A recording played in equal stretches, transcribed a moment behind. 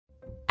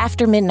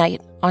After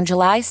midnight on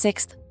July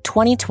 6th,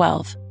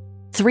 2012,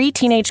 3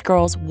 teenage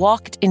girls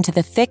walked into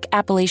the thick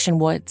Appalachian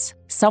woods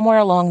somewhere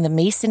along the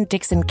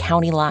Mason-Dixon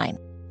County line.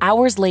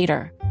 Hours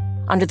later,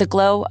 under the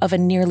glow of a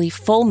nearly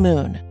full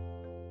moon,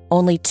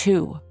 only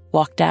 2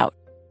 walked out.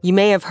 You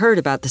may have heard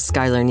about the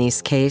Skylar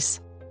Neese case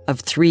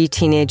of 3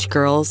 teenage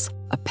girls,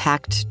 a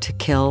pact to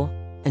kill,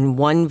 and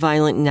one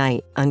violent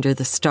night under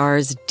the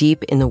stars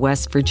deep in the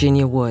West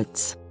Virginia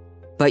woods.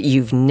 But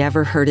you've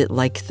never heard it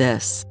like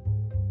this.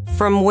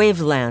 From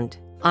Waveland,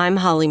 I'm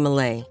Holly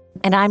Millay.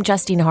 And I'm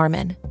Justine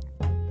Harmon.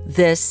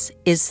 This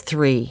is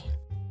 3.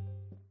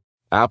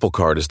 Apple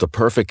Card is the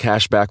perfect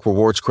cashback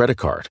rewards credit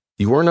card.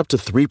 You earn up to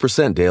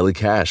 3% daily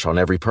cash on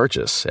every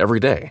purchase,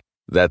 every day.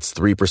 That's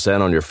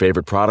 3% on your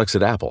favorite products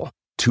at Apple,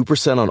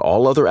 2% on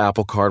all other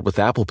Apple Card with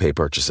Apple Pay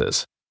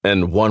purchases,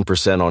 and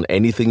 1% on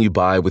anything you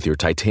buy with your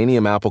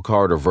titanium Apple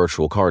Card or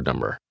virtual card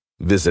number.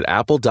 Visit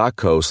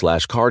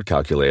apple.co/card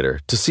calculator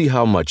to see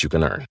how much you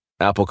can earn.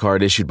 Apple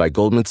Card issued by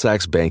Goldman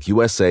Sachs Bank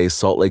USA,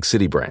 Salt Lake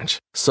City branch.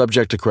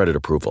 Subject to credit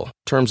approval.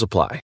 Terms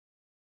apply.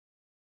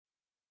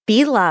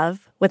 Be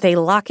love with a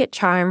locket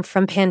charm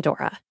from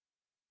Pandora.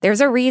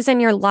 There's a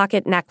reason your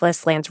locket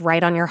necklace lands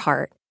right on your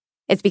heart.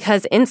 It's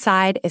because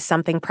inside is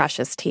something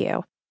precious to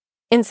you.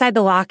 Inside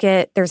the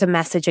locket, there's a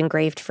message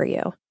engraved for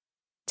you.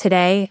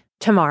 Today,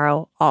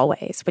 tomorrow,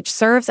 always, which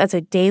serves as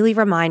a daily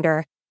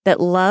reminder that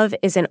love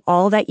is in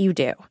all that you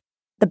do.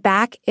 The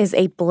back is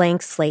a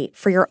blank slate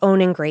for your own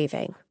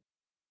engraving.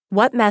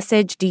 What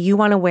message do you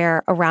want to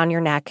wear around your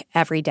neck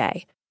every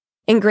day?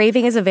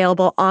 Engraving is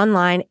available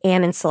online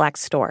and in select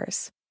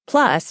stores.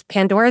 Plus,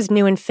 Pandora's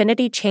new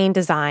infinity chain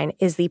design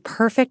is the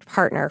perfect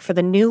partner for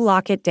the new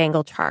locket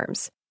dangle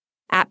charms.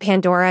 At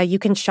Pandora, you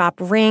can shop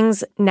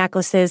rings,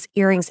 necklaces,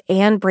 earrings,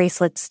 and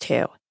bracelets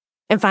too,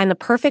 and find the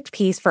perfect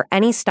piece for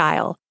any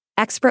style,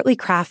 expertly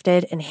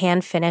crafted and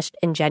hand-finished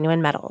in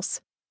genuine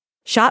metals.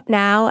 Shop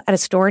now at a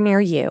store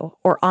near you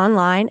or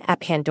online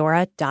at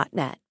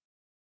pandora.net.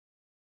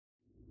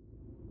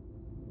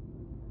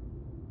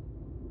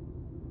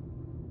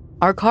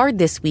 Our card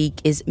this week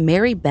is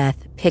Mary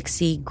Beth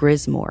Pixie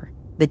Grismore,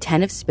 the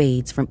 10 of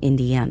Spades from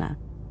Indiana.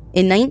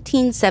 In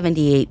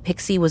 1978,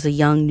 Pixie was a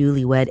young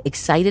newlywed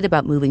excited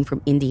about moving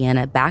from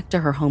Indiana back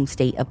to her home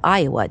state of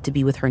Iowa to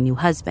be with her new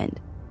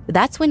husband.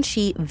 That's when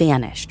she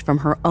vanished from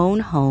her own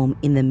home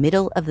in the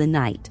middle of the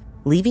night,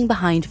 leaving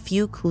behind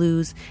few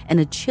clues and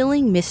a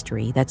chilling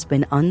mystery that's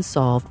been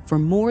unsolved for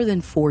more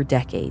than 4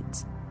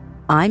 decades.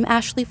 I'm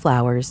Ashley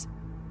Flowers,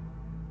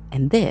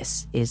 and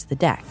this is The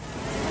Deck.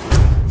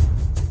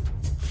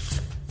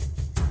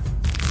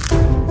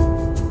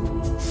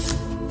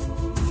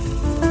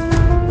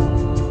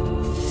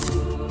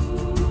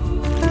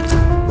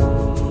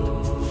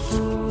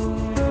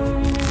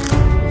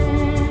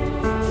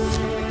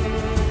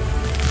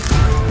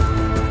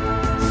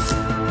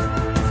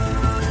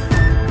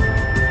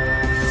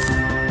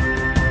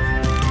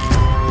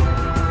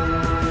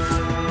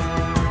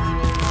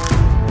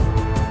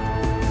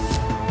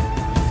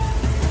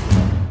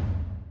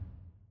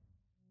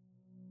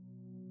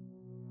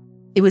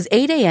 It was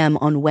 8 a.m.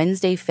 on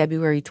Wednesday,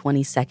 February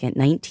 22nd,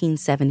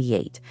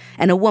 1978,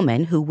 and a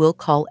woman who we'll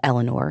call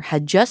Eleanor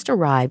had just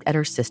arrived at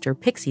her sister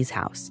Pixie's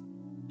house.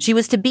 She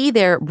was to be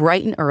there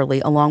bright and early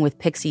along with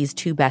Pixie's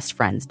 2 best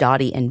friends,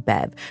 Dottie and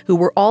Bev, who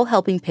were all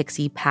helping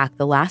Pixie pack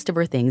the last of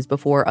her things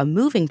before a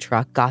moving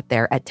truck got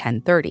there at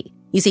 10:30.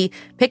 You see,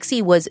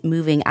 Pixie was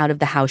moving out of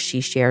the house she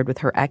shared with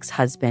her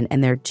ex-husband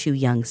and their 2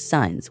 young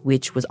sons,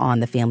 which was on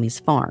the family's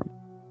farm.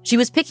 She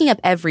was picking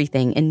up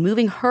everything and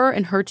moving her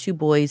and her 2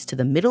 boys to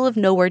the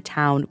middle-of-nowhere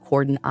town,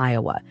 Cordon,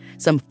 Iowa,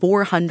 some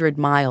 400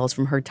 miles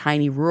from her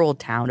tiny rural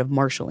town of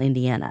Marshall,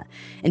 Indiana,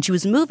 and she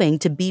was moving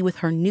to be with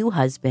her new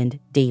husband,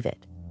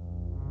 David.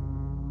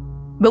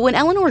 But when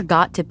Eleanor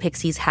got to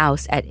Pixie's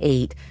house at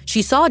 8,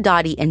 she saw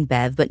Dottie and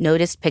Bev but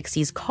noticed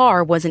Pixie's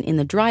car wasn't in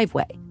the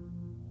driveway.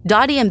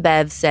 Dottie and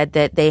Bev said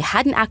that they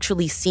hadn't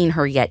actually seen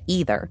her yet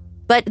either,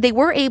 but they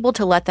were able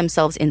to let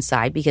themselves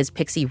inside because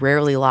Pixie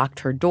rarely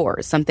locked her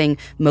doors, something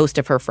most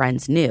of her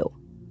friends knew.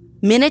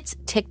 Minutes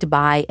ticked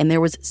by and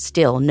there was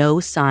still no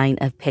sign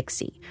of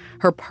Pixie.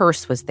 Her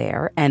purse was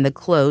there and the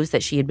clothes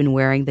that she had been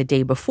wearing the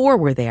day before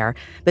were there,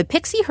 but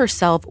Pixie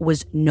herself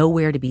was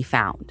nowhere to be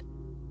found.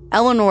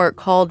 Eleanor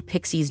called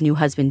Pixie's new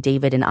husband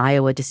David in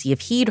Iowa to see if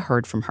he'd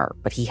heard from her,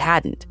 but he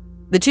hadn't.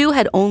 The 2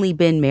 had only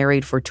been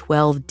married for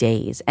 12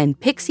 days, and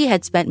Pixie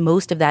had spent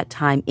most of that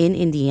time in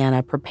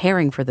Indiana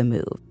preparing for the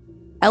move.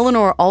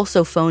 Eleanor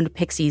also phoned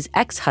Pixie's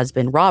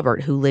ex-husband,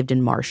 Robert, who lived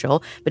in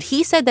Marshall, but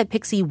he said that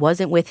Pixie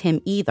wasn't with him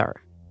either.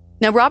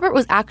 Now, Robert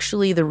was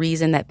actually the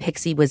reason that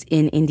Pixie was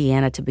in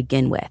Indiana to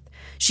begin with.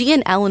 She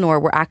and Eleanor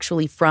were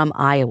actually from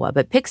Iowa,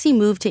 but Pixie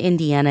moved to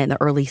Indiana in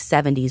the early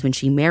 70s when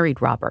she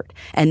married Robert.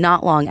 And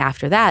not long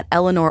after that,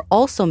 Eleanor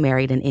also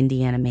married an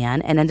Indiana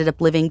man and ended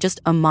up living just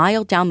a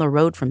mile down the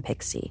road from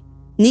Pixie.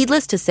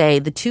 Needless to say,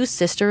 the 2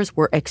 sisters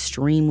were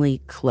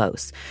extremely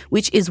close,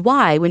 which is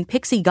why when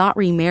Pixie got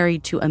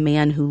remarried to a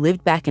man who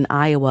lived back in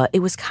Iowa,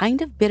 it was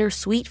kind of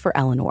bittersweet for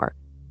Eleanor.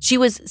 She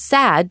was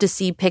sad to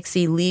see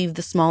Pixie leave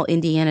the small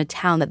Indiana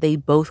town that they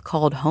both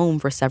called home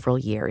for several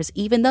years,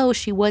 even though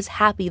she was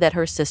happy that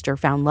her sister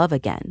found love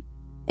again.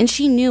 And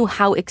she knew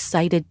how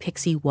excited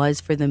Pixie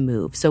was for the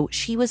move, so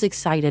she was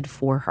excited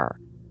for her.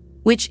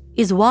 Which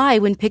is why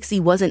when Pixie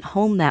wasn't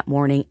home that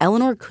morning,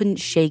 Eleanor couldn't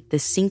shake the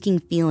sinking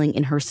feeling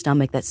in her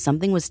stomach that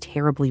something was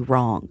terribly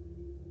wrong.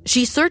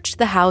 She searched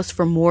the house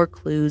for more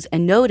clues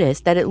and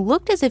noticed that it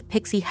looked as if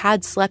Pixie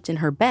had slept in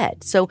her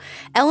bed, so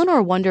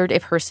Eleanor wondered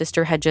if her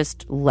sister had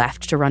just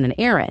left to run an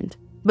errand.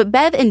 But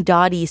Bev and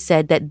Dottie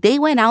said that they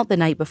went out the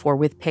night before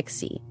with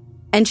Pixie,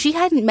 and she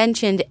hadn't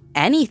mentioned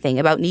anything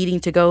about needing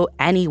to go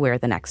anywhere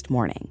the next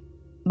morning.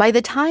 By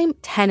the time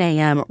 10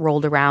 a.m.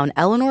 rolled around,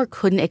 Eleanor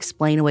couldn't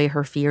explain away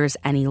her fears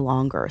any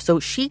longer, so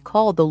she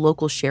called the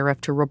local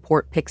sheriff to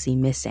report Pixie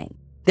missing.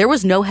 There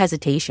was no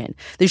hesitation.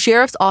 The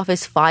sheriff's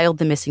office filed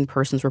the missing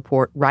persons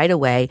report right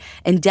away,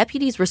 and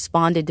deputies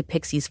responded to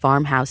Pixie's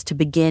farmhouse to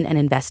begin an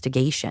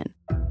investigation.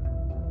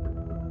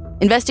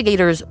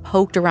 Investigators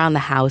poked around the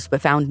house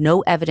but found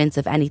no evidence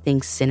of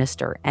anything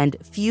sinister and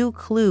few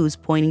clues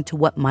pointing to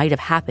what might have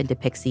happened to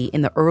Pixie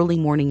in the early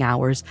morning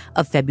hours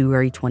of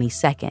February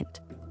 22nd.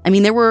 I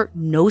mean, there were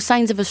no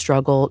signs of a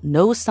struggle,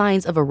 no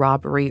signs of a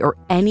robbery, or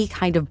any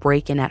kind of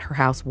break-in at her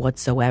house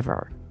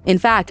whatsoever. In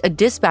fact, a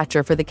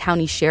dispatcher for the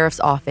county sheriff's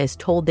office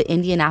told the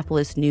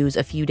Indianapolis News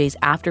a few days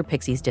after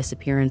Pixie's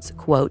disappearance,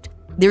 quote,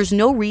 "There's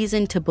no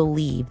reason to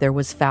believe there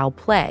was foul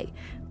play,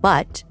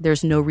 but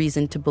there's no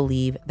reason to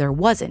believe there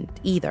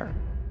wasn't either."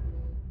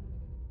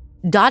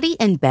 Dottie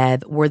and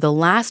Bev were the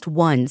last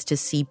ones to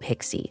see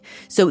Pixie,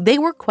 so they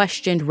were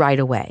questioned right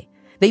away.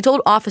 They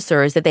told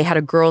officers that they had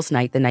a girls'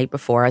 night the night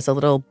before as a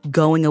little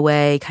going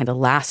away, kind of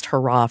last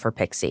hurrah for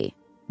Pixie.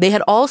 They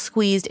had all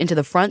squeezed into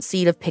the front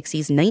seat of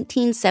Pixie's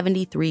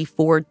 1973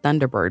 Ford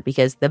Thunderbird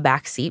because the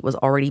back seat was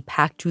already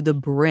packed to the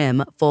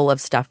brim full of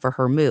stuff for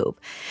her move,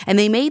 and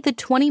they made the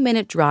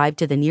 20-minute drive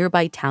to the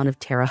nearby town of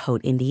Terre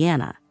Haute,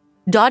 Indiana.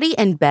 Dottie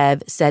and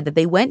Bev said that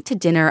they went to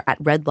dinner at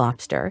Red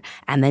Lobster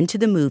and then to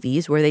the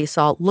movies where they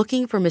saw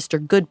Looking for Mr.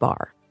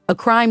 Goodbar, a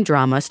crime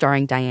drama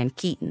starring Diane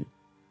Keaton.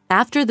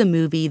 After the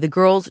movie, the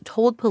girls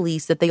told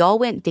police that they all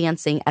went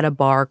dancing at a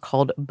bar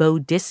called Beau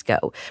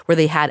Disco, where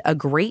they had a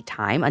great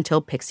time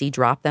until Pixie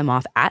dropped them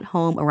off at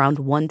home around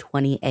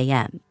 1:20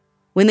 a.m.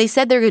 When they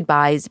said their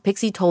goodbyes,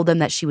 Pixie told them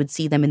that she would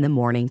see them in the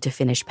morning to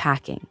finish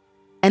packing.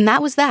 And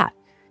that was that.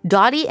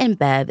 Dottie and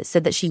Bev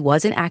said that she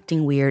wasn't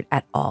acting weird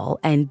at all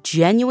and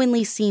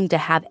genuinely seemed to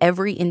have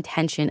every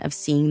intention of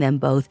seeing them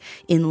both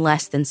in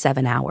less than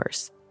 7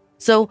 hours.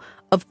 So,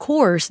 of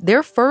course,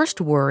 their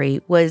first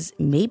worry was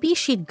maybe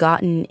she'd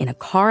gotten in a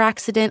car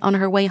accident on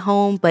her way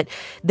home, but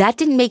that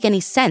didn't make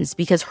any sense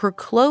because her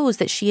clothes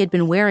that she had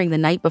been wearing the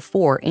night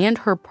before and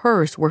her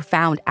purse were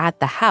found at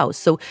the house,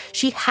 so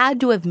she had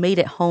to have made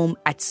it home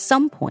at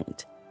some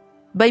point.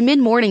 By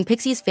mid-morning,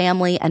 Pixie's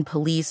family and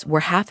police were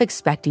half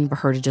expecting for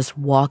her to just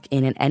walk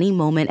in at any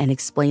moment and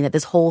explain that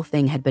this whole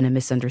thing had been a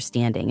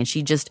misunderstanding and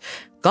she'd just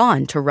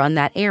gone to run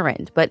that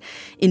errand. But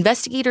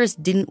investigators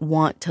didn't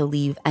want to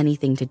leave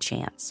anything to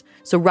chance.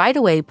 So right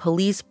away,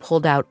 police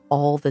pulled out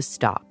all the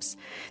stops.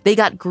 They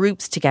got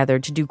groups together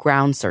to do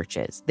ground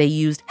searches. They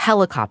used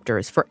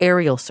helicopters for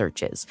aerial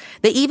searches.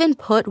 They even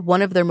put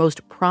one of their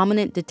most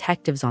prominent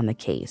detectives on the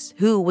case,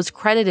 who was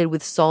credited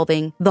with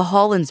solving the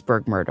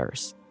Hollinsburg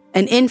murders,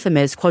 an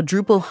infamous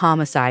quadruple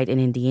homicide in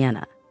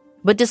Indiana.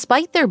 But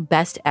despite their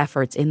best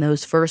efforts in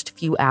those first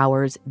few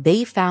hours,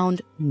 they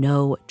found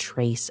no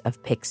trace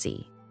of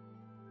Pixie.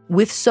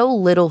 With so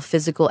little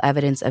physical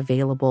evidence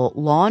available,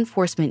 law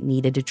enforcement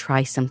needed to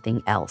try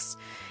something else.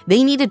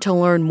 They needed to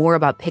learn more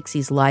about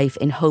Pixie's life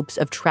in hopes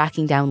of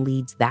tracking down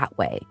leads that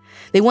way.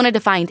 They wanted to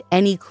find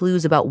any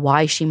clues about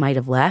why she might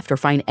have left or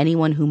find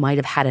anyone who might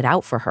have had it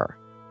out for her.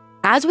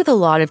 As with a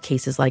lot of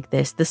cases like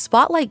this, the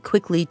spotlight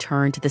quickly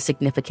turned to the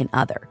significant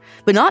other,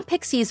 but not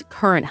Pixie's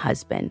current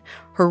husband,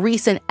 her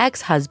recent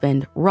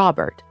ex-husband,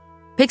 Robert.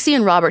 Pixie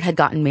and Robert had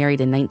gotten married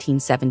in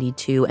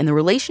 1972, and the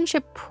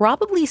relationship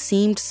probably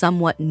seemed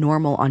somewhat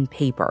normal on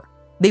paper.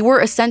 They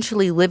were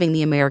essentially living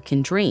the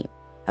American dream,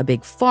 a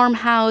big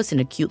farmhouse in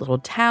a cute little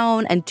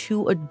town and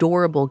 2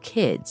 adorable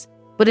kids.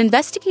 But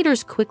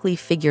investigators quickly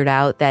figured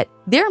out that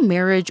their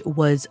marriage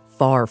was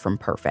far from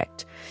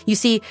perfect. You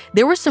see,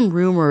 there were some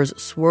rumors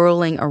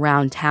swirling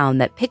around town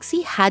that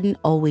Pixie hadn't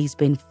always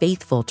been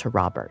faithful to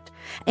Robert.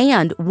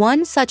 And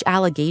one such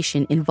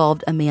allegation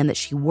involved a man that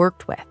she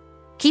worked with.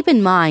 Keep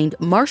in mind,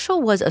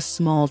 Marshall was a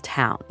small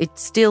town. It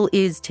still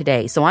is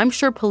today, so I'm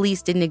sure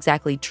police didn't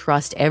exactly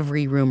trust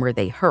every rumor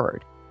they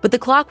heard. But the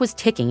clock was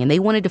ticking and they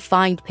wanted to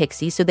find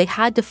Pixie, so they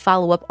had to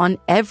follow up on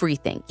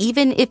everything,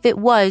 even if it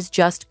was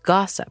just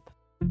gossip.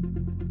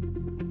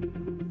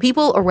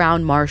 People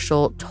around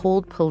Marshall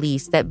told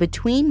police that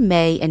between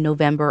May and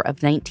November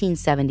of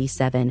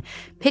 1977,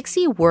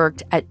 Pixie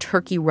worked at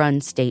Turkey Run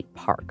State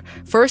Park,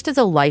 first as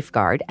a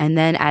lifeguard and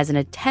then as an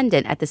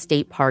attendant at the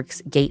state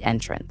park's gate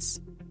entrance.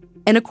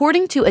 And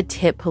according to a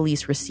tip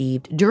police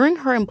received, during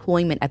her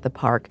employment at the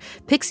park,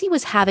 Pixie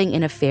was having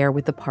an affair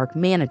with the park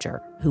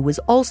manager, who was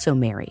also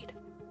married.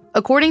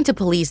 According to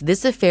police,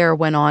 this affair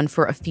went on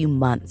for a few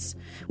months.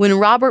 When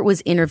Robert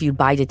was interviewed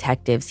by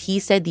detectives, he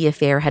said the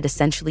affair had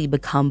essentially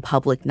become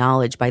public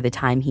knowledge by the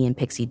time he and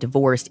Pixie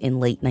divorced in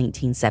late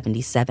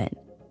 1977.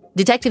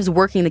 Detectives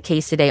working the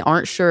case today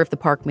aren't sure if the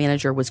park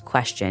manager was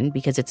questioned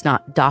because it's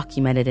not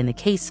documented in the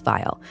case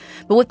file.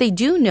 But what they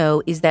do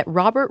know is that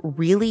Robert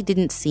really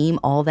didn't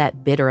seem all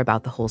that bitter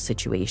about the whole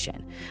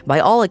situation. By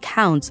all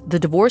accounts, the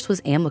divorce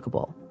was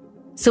amicable.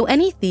 So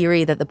any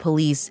theory that the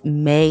police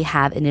may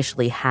have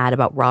initially had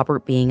about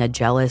Robert being a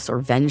jealous or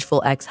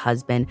vengeful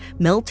ex-husband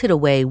melted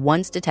away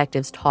once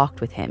detectives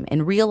talked with him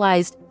and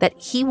realized that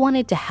he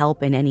wanted to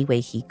help in any way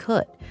he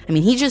could. I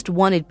mean, he just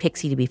wanted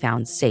Pixie to be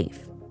found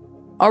safe.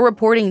 Our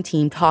reporting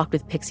team talked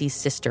with Pixie's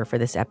sister for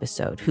this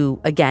episode,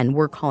 who, again,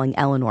 we're calling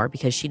Eleanor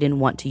because she didn't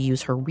want to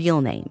use her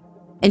real name.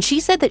 And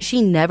she said that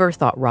she never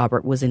thought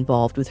Robert was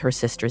involved with her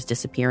sister's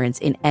disappearance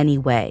in any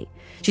way.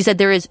 She said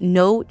there is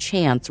no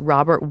chance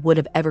Robert would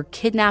have ever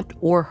kidnapped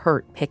or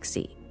hurt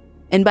Pixie.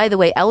 And by the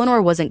way,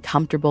 Eleanor wasn't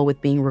comfortable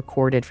with being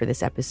recorded for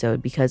this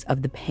episode because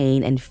of the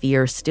pain and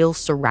fear still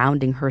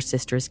surrounding her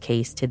sister's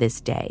case to this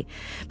day.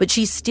 But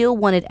she still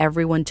wanted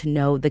everyone to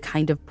know the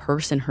kind of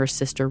person her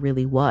sister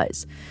really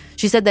was.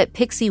 She said that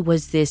Pixie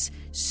was this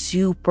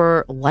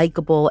super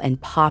likable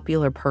and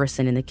popular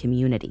person in the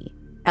community.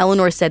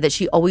 Eleanor said that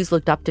she always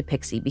looked up to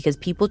Pixie because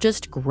people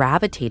just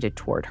gravitated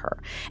toward her,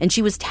 and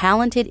she was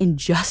talented in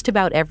just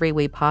about every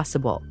way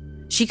possible.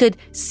 She could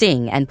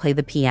sing and play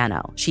the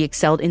piano. She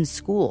excelled in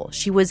school.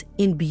 She was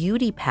in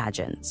beauty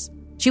pageants.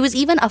 She was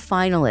even a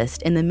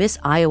finalist in the Miss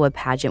Iowa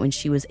pageant when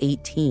she was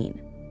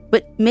 18.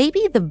 But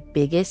maybe the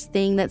biggest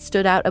thing that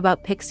stood out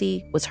about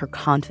Pixie was her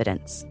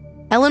confidence.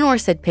 Eleanor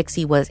said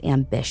Pixie was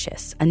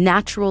ambitious, a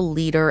natural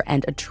leader,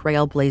 and a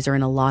trailblazer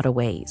in a lot of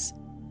ways.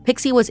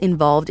 Pixie was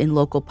involved in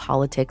local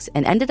politics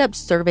and ended up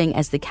serving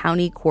as the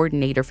county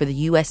coordinator for the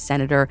U.S.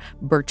 Senator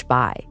Birch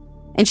Bayh.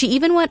 And she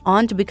even went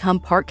on to become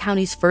Park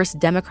County's first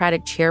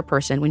Democratic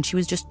chairperson when she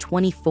was just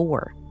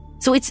 24.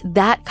 So it's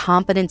that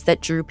confidence that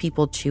drew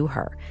people to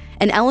her.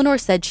 And Eleanor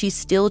said she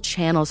still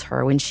channels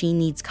her when she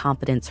needs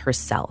confidence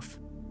herself.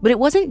 But it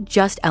wasn't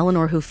just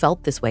Eleanor who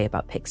felt this way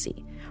about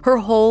Pixie. Her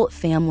whole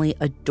family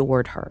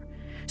adored her.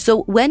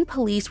 So when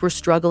police were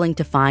struggling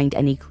to find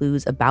any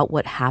clues about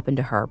what happened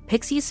to her,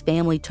 Pixie's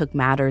family took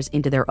matters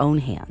into their own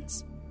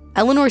hands.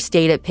 Eleanor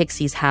stayed at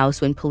Pixie's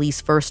house when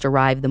police first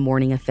arrived the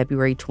morning of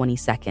February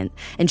 22nd,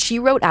 and she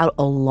wrote out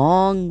a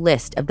long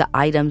list of the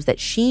items that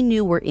she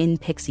knew were in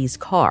Pixie's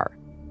car.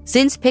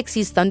 Since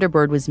Pixie's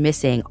Thunderbird was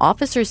missing,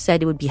 officers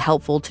said it would be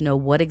helpful to know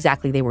what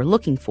exactly they were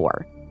looking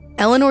for.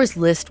 Eleanor's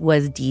list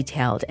was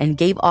detailed and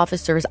gave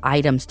officers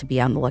items to be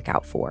on the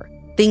lookout for.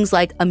 Things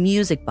like a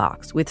music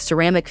box with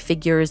ceramic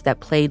figures that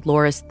played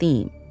Laura's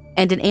theme,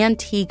 and an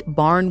antique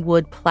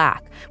barnwood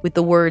plaque with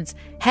the words,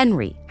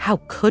 "Henry, how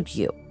could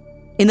you?"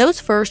 In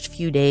those first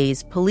few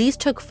days, police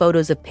took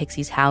photos of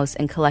Pixie's house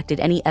and collected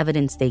any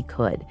evidence they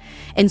could,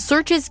 and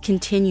searches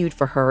continued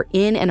for her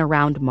in and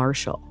around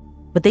Marshall.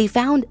 But they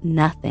found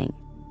nothing.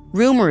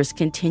 Rumors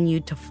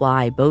continued to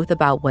fly both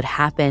about what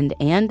happened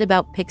and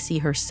about Pixie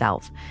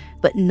herself,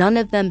 but none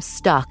of them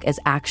stuck as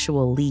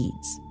actual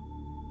leads.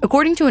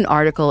 According to an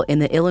article in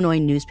the Illinois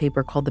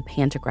newspaper called The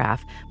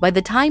Pantograph, by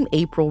the time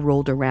April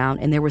rolled around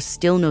and there was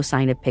still no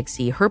sign of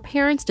Pixie, her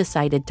parents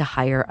decided to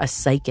hire a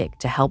psychic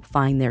to help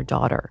find their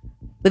daughter.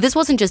 But this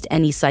wasn't just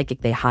any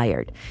psychic they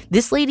hired.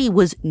 This lady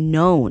was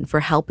known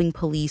for helping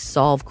police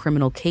solve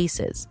criminal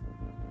cases.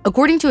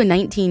 According to a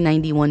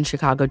 1991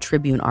 Chicago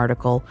Tribune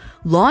article,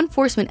 law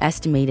enforcement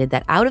estimated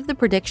that out of the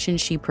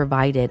predictions she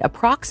provided,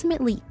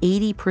 approximately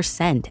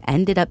 80%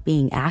 ended up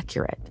being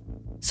accurate.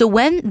 So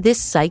when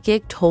this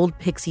psychic told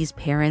Pixie's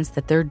parents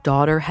that their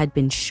daughter had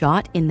been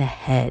shot in the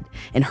head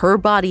and her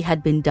body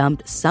had been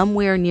dumped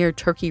somewhere near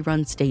Turkey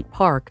Run State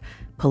Park,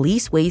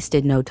 police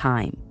wasted no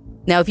time.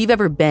 Now, if you've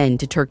ever been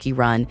to Turkey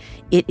Run,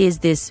 it is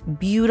this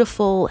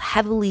beautiful,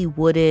 heavily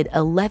wooded,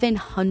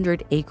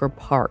 1,100-acre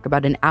park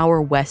about an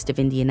hour west of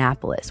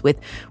Indianapolis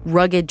with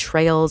rugged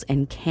trails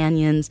and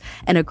canyons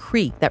and a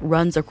creek that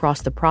runs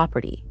across the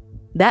property.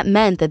 That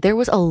meant that there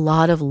was a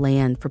lot of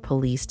land for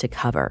police to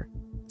cover.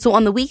 So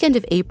on the weekend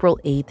of April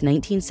 8,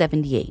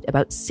 1978,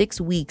 about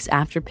 6 weeks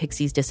after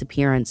Pixie's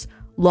disappearance,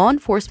 law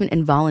enforcement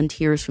and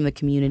volunteers from the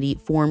community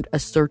formed a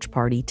search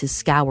party to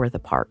scour the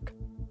park.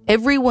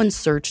 Everyone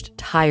searched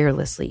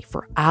tirelessly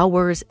for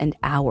hours and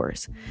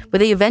hours, but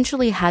they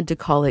eventually had to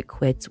call it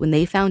quits when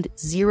they found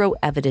zero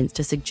evidence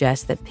to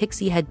suggest that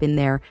Pixie had been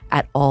there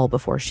at all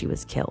before she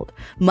was killed,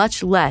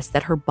 much less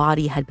that her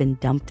body had been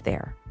dumped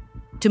there.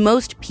 To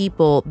most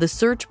people, the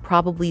search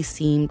probably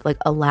seemed like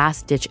a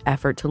last-ditch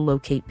effort to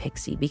locate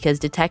Pixie because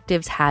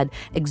detectives had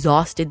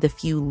exhausted the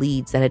few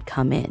leads that had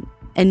come in.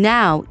 And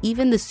now,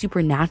 even the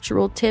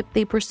supernatural tip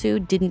they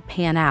pursued didn't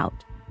pan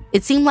out.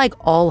 It seemed like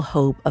all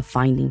hope of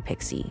finding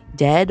Pixie,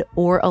 dead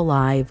or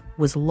alive,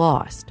 was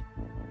lost.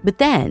 But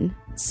then,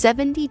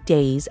 70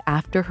 days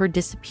after her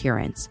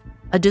disappearance,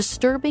 a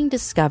disturbing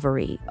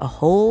discovery a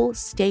whole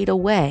state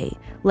away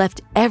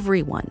left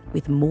everyone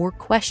with more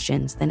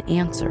questions than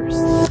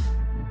answers.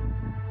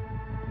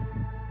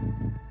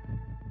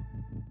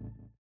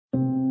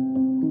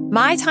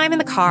 My time in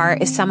the car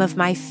is some of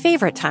my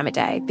favorite time of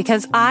day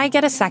because I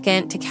get a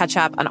second to catch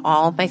up on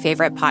all my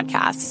favorite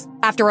podcasts.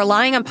 After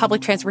relying on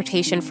public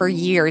transportation for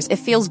years, it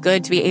feels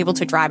good to be able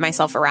to drive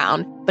myself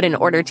around. But in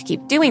order to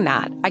keep doing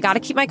that, I got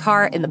to keep my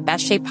car in the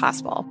best shape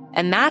possible.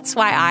 And that's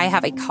why I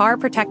have a car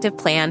protective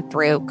plan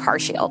through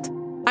CarShield.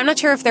 I'm not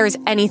sure if there's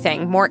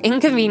anything more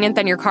inconvenient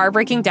than your car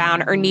breaking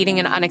down or needing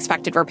an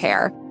unexpected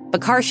repair, but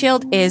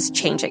CarShield is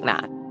changing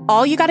that.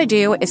 All you got to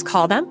do is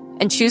call them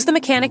and choose the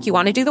mechanic you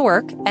want to do the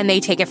work, and they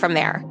take it from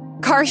there.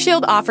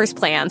 CarShield offers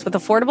plans with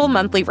affordable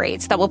monthly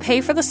rates that will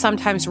pay for the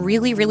sometimes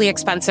really, really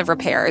expensive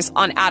repairs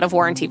on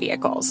out-of-warranty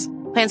vehicles.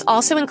 Plans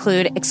also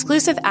include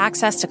exclusive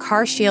access to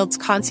CarShield's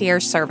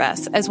concierge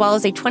service, as well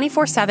as a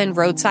 24/7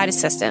 roadside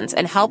assistance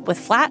and help with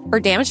flat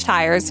or damaged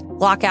tires,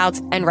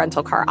 lockouts, and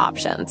rental car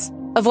options.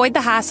 Avoid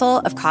the hassle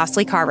of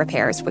costly car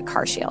repairs with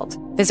CarShield.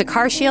 Visit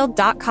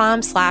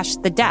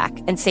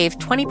carshield.com/thedeck and save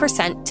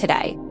 20%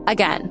 today.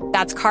 Again,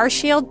 that's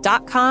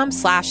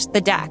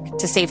carshield.com/thedeck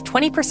to save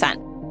 20%.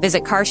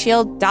 Visit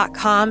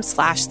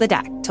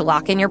carshield.com/thedeck to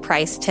lock in your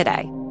price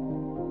today.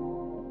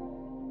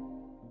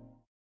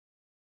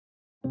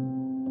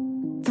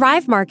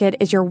 Thrive Market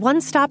is your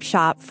one-stop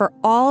shop for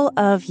all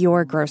of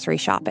your grocery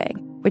shopping,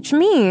 which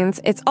means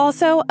it's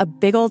also a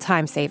big old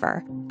time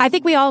saver. I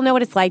think we all know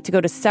what it's like to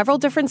go to several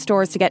different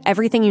stores to get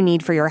everything you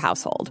need for your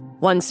household.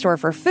 One store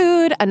for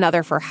food,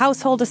 another for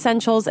household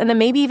essentials, and then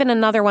maybe even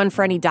another one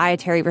for any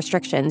dietary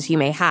restrictions you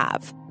may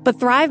have.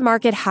 But Thrive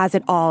Market has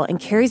it all and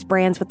carries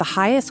brands with the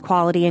highest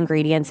quality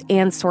ingredients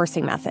and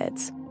sourcing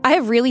methods. I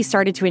have really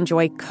started to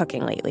enjoy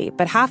cooking lately,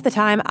 but half the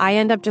time I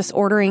end up just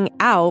ordering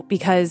out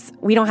because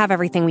we don't have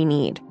everything we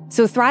need.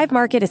 So Thrive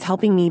Market is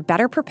helping me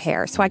better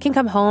prepare so I can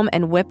come home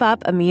and whip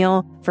up a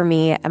meal for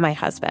me and my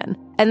husband.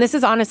 And this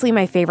is honestly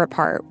my favorite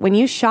part. When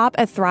you shop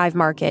at Thrive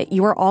Market,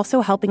 you are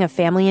also helping a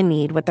family in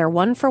need with their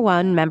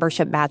 1-for-1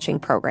 membership matching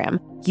program.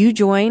 You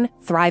join,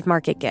 Thrive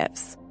Market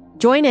gives.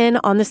 Join in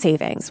on the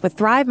savings with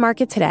Thrive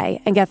Market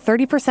today and get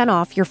 30%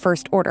 off your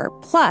first order,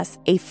 plus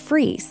a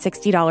free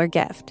 $60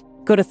 gift.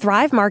 Go to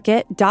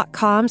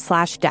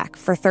thrivemarket.com/deck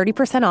for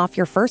 30% off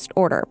your first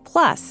order,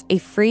 plus a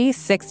free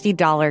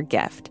 $60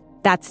 gift.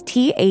 That's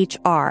THRIVE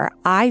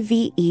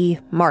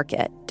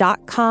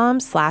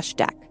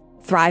market.com/deck.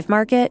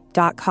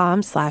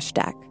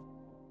 thrivemarket.com/deck.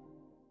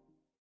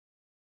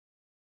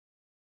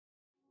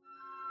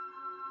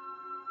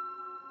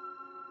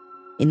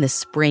 In the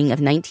spring of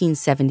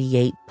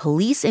 1978,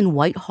 police in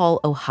Whitehall,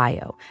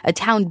 Ohio, a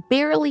town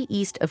barely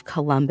east of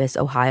Columbus,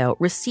 Ohio,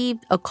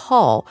 received a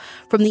call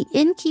from the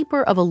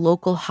innkeeper of a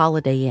local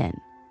Holiday Inn.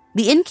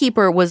 The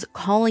innkeeper was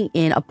calling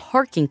in a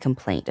parking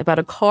complaint about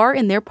a car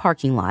in their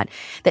parking lot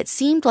that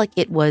seemed like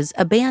it was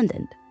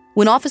abandoned.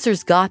 When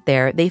officers got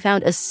there, they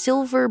found a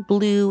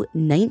silver-blue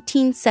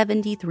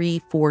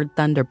 1973 Ford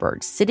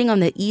Thunderbird sitting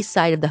on the east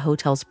side of the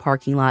hotel's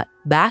parking lot,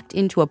 backed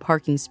into a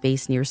parking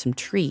space near some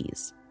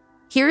trees.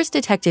 Here's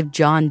Detective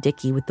John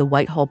Dickey with the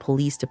Whitehall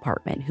Police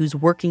Department, who's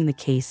working the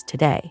case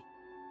today.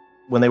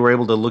 When they were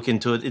able to look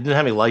into it, it didn't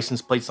have any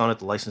license plates on it.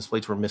 The license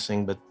plates were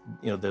missing, but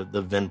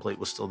the VIN plate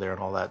was still there and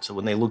all that. So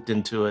when they looked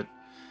into it,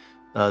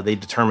 they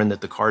determined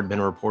that the car had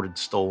been reported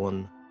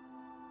stolen.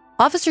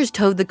 Officers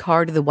towed the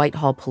car to the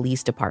Whitehall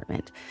Police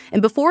Department,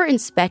 and before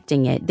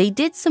inspecting it, they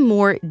did some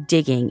more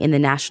digging in the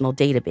national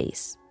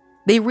database.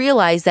 They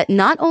realized that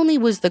not only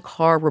was the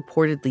car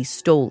reportedly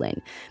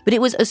stolen, but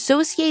it was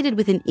associated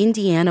with an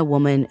Indiana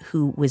woman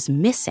who was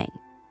missing.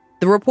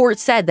 The report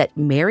said that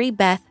Mary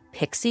Beth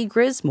Pixie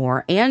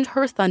Grismore and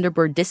her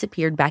Thunderbird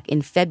disappeared back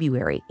in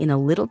February in a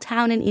little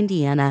town in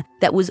Indiana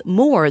that was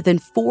more than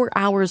 4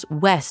 hours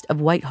west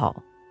of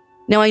Whitehall.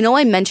 Now, I know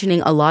I'm mentioning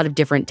a lot of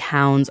different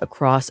towns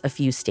across a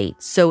few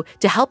states, so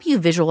to help you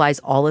visualize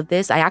all of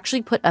this, I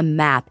actually put a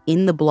map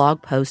in the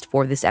blog post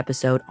for this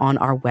episode on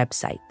our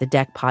website,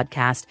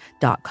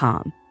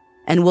 thedeckpodcast.com,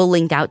 and we'll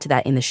link out to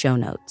that in the show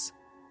notes.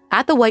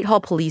 At the Whitehall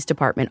Police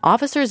Department,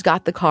 officers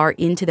got the car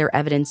into their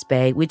evidence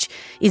bay, which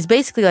is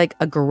basically like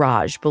a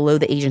garage below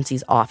the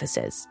agency's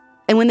offices.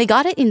 And when they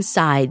got it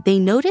inside, they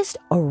noticed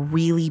a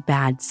really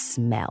bad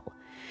smell.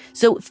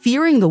 So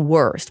fearing the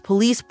worst,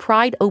 police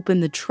pried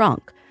open the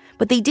trunk,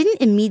 but they didn't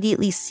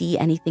immediately see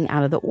anything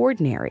out of the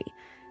ordinary.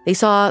 They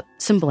saw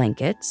some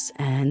blankets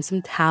and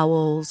some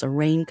towels, a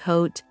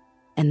raincoat,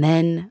 and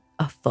then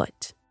a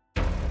foot.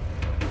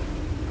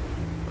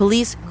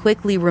 Police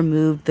quickly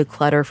removed the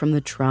clutter from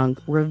the trunk,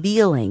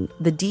 revealing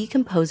the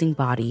decomposing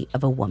body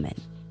of a woman.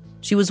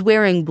 She was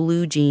wearing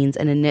blue jeans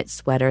and a knit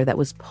sweater that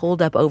was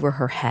pulled up over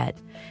her head,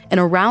 and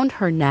around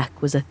her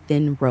neck was a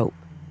thin rope.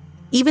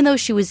 Even though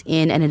she was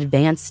in an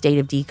advanced state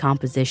of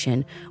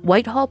decomposition,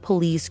 Whitehall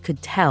police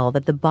could tell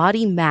that the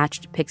body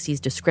matched Pixie's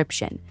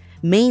description,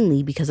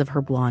 mainly because of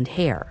her blonde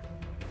hair.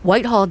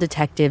 Whitehall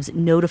detectives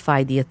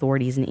notified the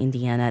authorities in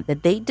Indiana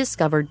that they'd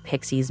discovered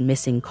Pixie's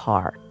missing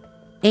car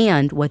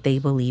and what they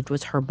believed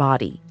was her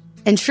body.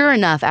 And sure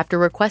enough, after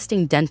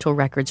requesting dental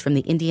records from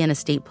the Indiana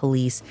State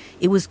Police,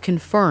 it was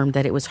confirmed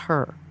that it was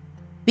her.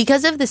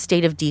 Because of the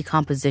state of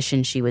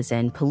decomposition she was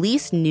in,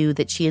 police knew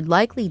that she had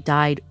likely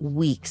died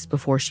weeks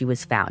before she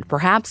was found,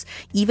 perhaps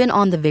even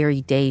on the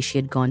very day she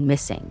had gone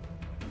missing.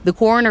 The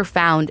coroner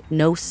found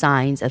no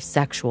signs of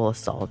sexual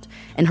assault,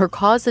 and her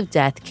cause of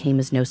death came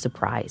as no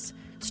surprise: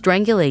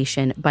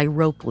 strangulation by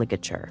rope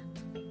ligature.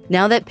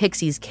 Now that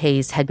Pixie's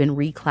case had been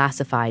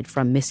reclassified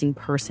from missing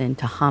person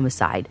to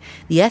homicide,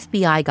 the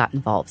FBI got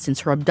involved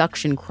since her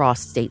abduction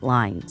crossed state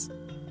lines.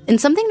 And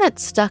something that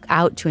stuck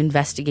out to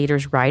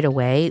investigators right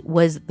away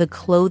was the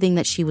clothing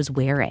that she was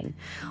wearing.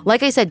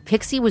 Like I said,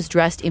 Pixie was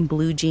dressed in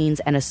blue jeans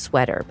and a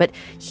sweater, but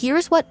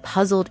here's what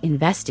puzzled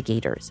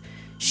investigators.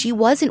 She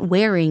wasn't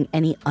wearing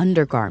any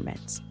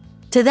undergarments.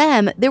 To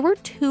them, there were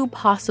two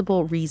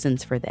possible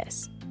reasons for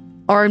this.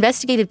 Our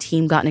investigative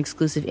team got an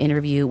exclusive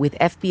interview with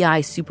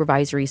FBI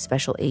Supervisory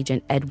Special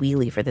Agent Ed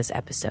Wheely for this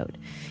episode.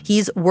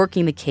 He's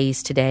working the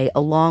case today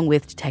along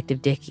with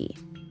Detective Dickey.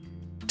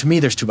 To me,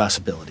 there's two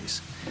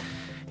possibilities.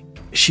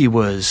 She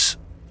was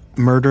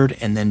murdered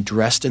and then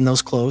dressed in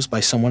those clothes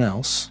by someone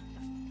else.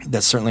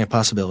 That's certainly a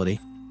possibility.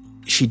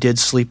 She did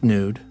sleep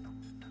nude.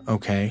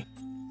 Okay.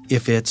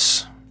 If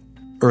it's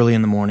early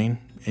in the morning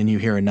and you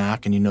hear a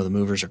knock and you know the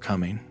movers are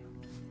coming,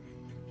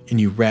 and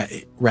you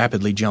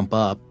rapidly jump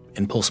up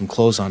and pull some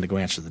clothes on to go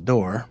answer the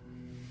door,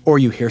 or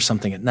you hear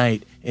something at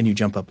night and you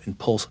jump up and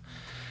pull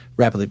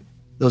rapidly,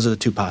 those are the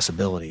two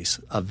possibilities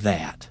of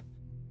that.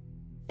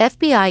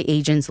 FBI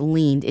agents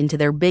leaned into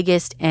their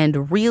biggest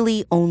and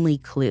really only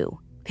clue: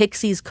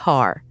 Pixie's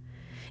car.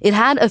 It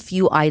had a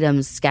few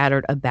items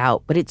scattered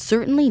about, but it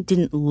certainly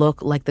didn't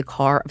look like the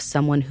car of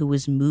someone who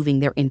was moving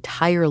their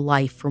entire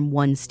life from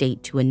one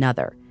state to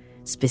another.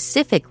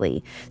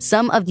 Specifically,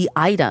 some of the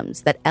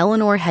items that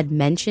Eleanor had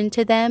mentioned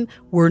to them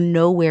were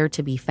nowhere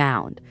to be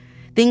found.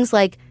 Things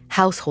like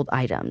household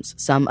items,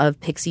 some of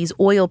Pixie's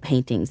oil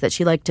paintings that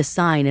she liked to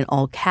sign in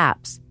all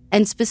caps,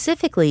 and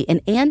specifically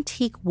an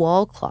antique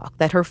wall clock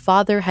that her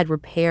father had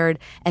repaired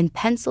and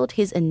penciled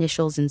his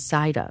initials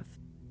inside of.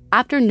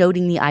 After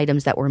noting the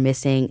items that were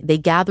missing, they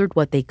gathered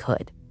what they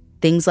could.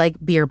 Things like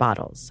beer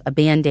bottles, a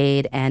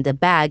Band-Aid, and a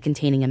bag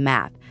containing a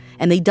map,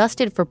 and they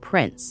dusted for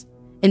prints.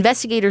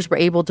 Investigators were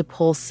able to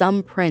pull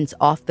some prints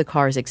off the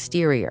car's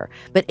exterior,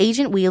 but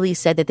Agent Wheely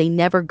said that they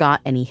never got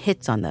any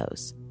hits on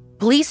those.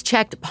 Police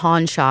checked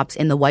pawn shops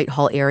in the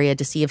Whitehall area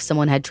to see if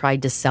someone had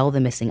tried to sell the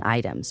missing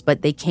items,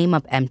 but they came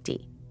up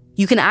empty.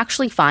 You can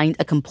actually find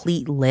a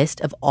complete list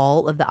of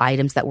all of the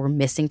items that were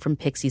missing from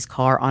Pixie's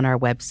car on our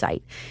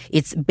website.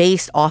 It's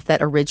based off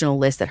that original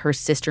list that her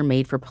sister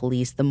made for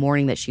police the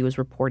morning that she was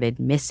reported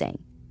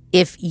missing.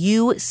 If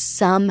you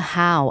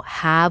somehow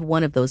have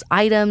one of those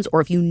items,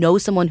 or if you know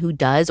someone who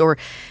does, or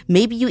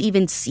maybe you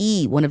even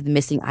see one of the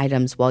missing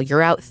items while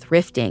you're out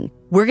thrifting,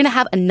 we're going to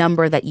have a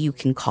number that you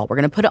can call. We're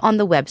going to put it on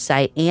the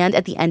website and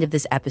at the end of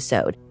this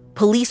episode.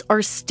 Police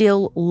are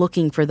still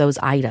looking for those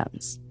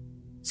items.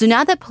 So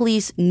now that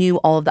police knew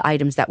all of the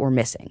items that were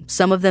missing,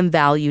 some of them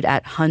valued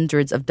at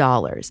hundreds of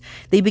dollars,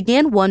 they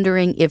began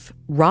wondering if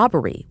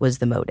robbery was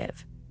the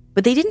motive.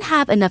 But they didn't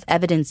have enough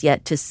evidence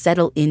yet to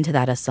settle into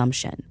that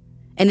assumption.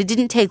 And it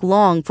didn't take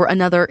long for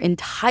another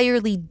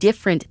entirely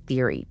different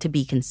theory to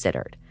be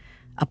considered: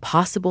 a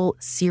possible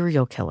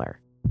serial killer.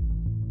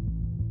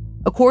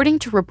 According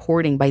to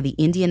reporting by the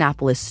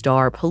Indianapolis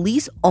Star,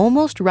 police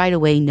almost right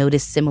away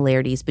noticed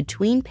similarities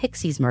between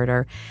Pixie's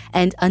murder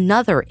and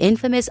another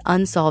infamous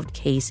unsolved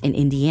case in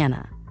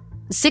Indiana.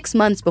 6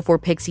 months before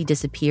Pixie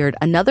disappeared,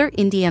 another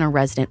Indiana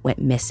resident went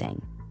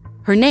missing.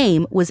 Her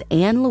name was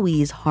Anne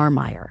Louise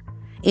Harmeyer.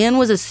 Anne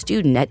was a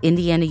student at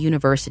Indiana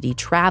University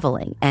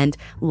traveling, and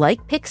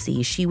like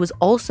Pixie, she was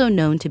also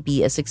known to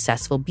be a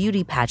successful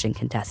beauty pageant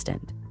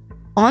contestant.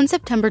 On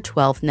September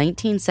 12,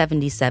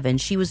 1977,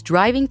 she was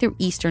driving through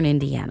eastern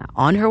Indiana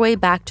on her way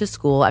back to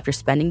school after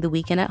spending the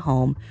weekend at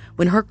home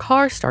when her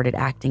car started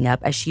acting up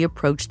as she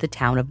approached the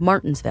town of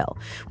Martinsville,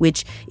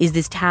 which is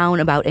this town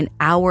about an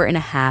hour and a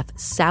half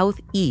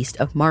southeast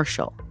of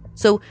Marshall.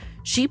 So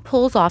she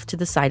pulls off to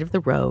the side of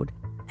the road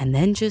and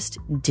then just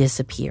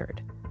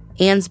disappeared.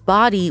 Anne's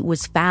body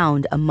was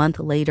found a month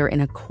later in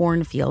a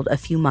cornfield a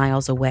few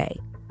miles away.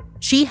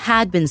 She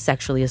had been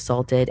sexually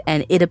assaulted,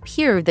 and it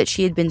appeared that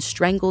she had been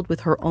strangled with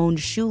her own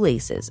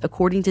shoelaces,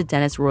 according to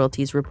Dennis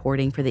Royalty's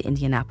reporting for the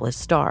Indianapolis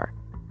Star.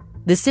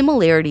 The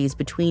similarities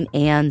between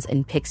Anne's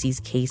and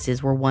Pixie's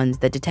cases were ones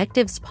that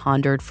detectives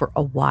pondered for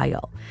a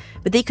while,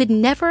 but they could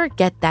never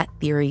get that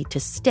theory to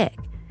stick.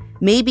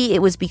 Maybe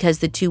it was because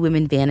the two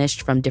women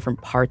vanished from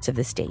different parts of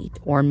the state,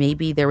 or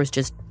maybe there was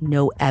just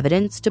no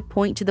evidence to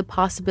point to the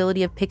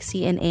possibility of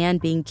Pixie and Anne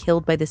being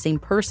killed by the same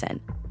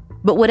person.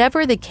 But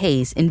whatever the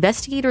case,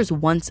 investigators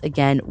once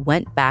again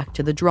went back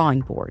to the drawing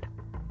board.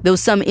 Though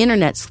some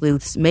internet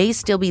sleuths may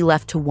still be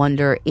left to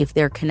wonder if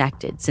they're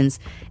connected, since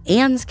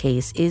Anne's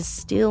case is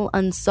still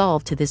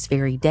unsolved to this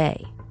very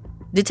day.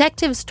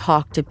 Detectives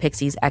talked to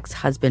Pixie's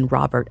ex-husband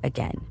Robert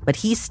again, but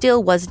he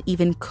still wasn't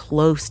even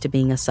close to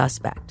being a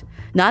suspect.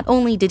 Not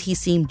only did he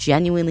seem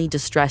genuinely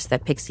distressed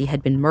that Pixie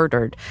had been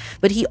murdered,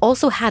 but he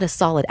also had a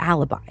solid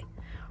alibi.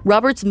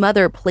 Robert's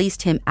mother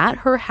placed him at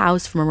her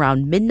house from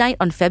around midnight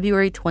on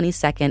February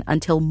 22nd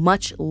until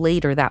much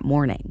later that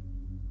morning.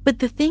 But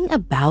the thing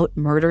about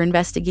murder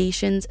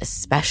investigations,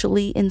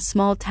 especially in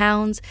small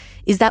towns,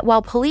 is that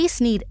while police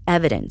need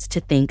evidence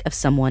to think of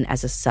someone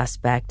as a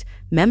suspect,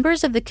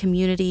 members of the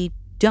community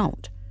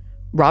don't.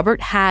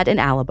 Robert had an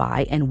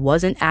alibi and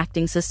wasn't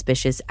acting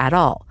suspicious at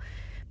all.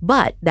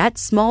 But that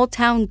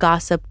small-town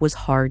gossip was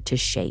hard to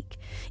shake.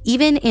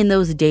 Even in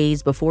those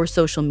days before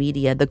social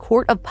media, the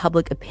court of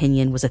public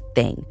opinion was a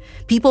thing.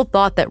 People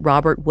thought that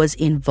Robert was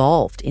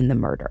involved in the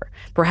murder.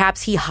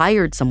 Perhaps he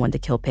hired someone to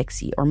kill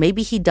Pixie, or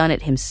maybe he'd done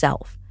it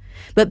himself.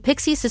 But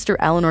Pixie's sister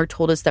Eleanor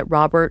told us that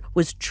Robert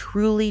was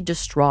truly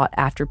distraught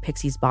after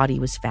Pixie's body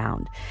was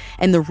found,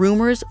 and the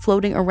rumors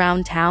floating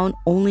around town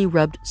only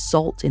rubbed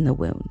salt in the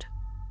wound.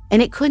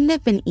 And it couldn't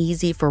have been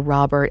easy for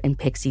Robert and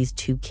Pixie's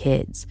 2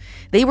 kids.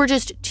 They were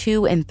just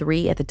 2 and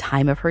 3 at the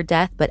time of her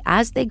death, but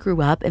as they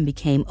grew up and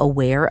became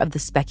aware of the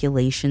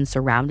speculation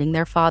surrounding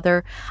their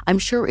father, I'm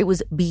sure it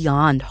was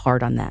beyond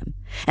hard on them.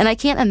 And I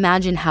can't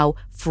imagine how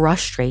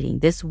frustrating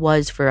this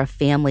was for a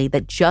family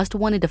that just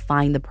wanted to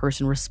find the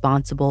person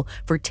responsible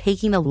for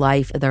taking the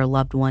life of their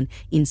loved one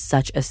in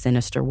such a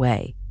sinister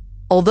way.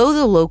 Although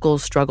the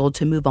locals struggled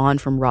to move on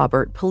from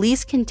Robert,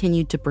 police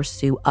continued to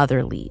pursue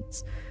other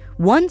leads.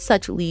 One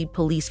such lead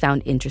police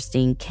found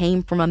interesting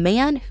came from a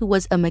man who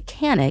was a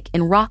mechanic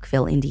in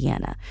Rockville,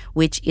 Indiana,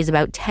 which is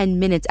about 10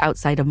 minutes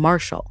outside of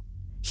Marshall.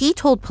 He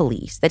told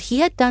police that he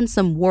had done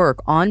some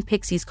work on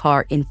Pixie's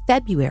car in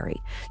February,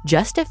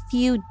 just a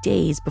few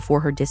days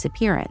before her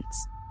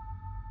disappearance.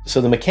 So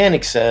the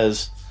mechanic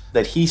says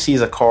that he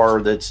sees a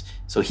car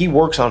so he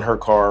works on her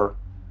car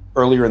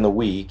earlier in the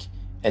week,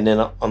 and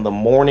then on the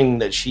morning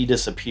that she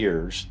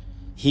disappears,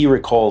 he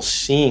recalls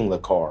seeing the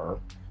car,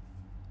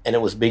 and it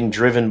was being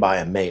driven by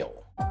a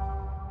male.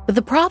 But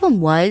the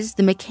problem was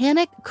the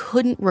mechanic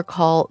couldn't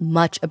recall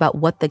much about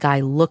what the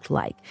guy looked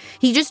like.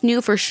 He just knew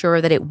for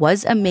sure that it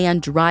was a man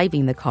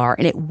driving the car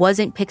and it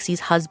wasn't Pixie's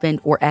husband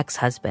or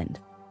ex-husband.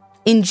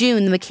 In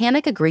June, the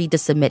mechanic agreed to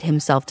submit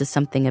himself to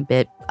something a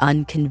bit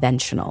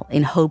unconventional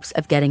in hopes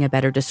of getting a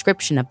better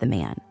description of the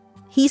man.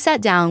 He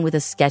sat down with a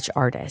sketch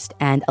artist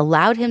and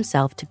allowed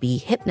himself to be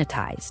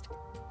hypnotized.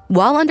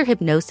 While under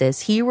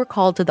hypnosis, he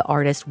recalled to the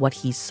artist what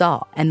he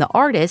saw, and the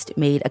artist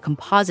made a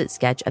composite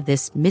sketch of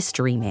this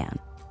mystery man.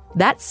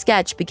 That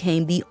sketch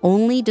became the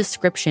only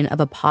description of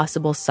a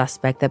possible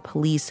suspect that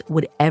police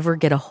would ever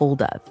get a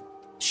hold of.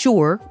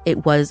 Sure,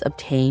 it was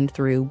obtained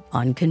through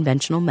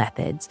unconventional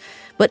methods,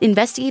 but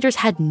investigators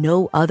had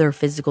no other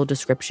physical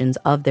descriptions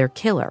of their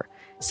killer,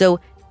 so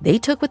they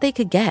took what they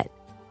could get.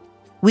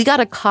 We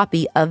got a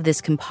copy of this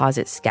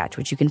composite sketch,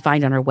 which you can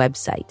find on our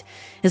website.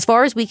 As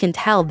far as we can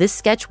tell, this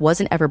sketch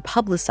wasn't ever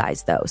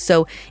publicized, though,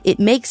 so it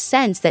makes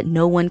sense that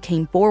no one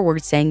came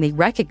forward saying they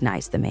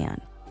recognized the man.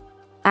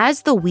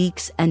 As the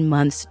weeks and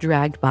months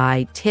dragged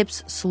by,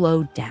 tips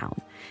slowed down,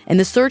 and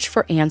the search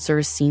for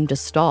answers seemed to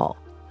stall.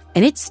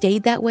 And it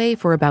stayed that way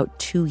for about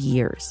 2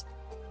 years.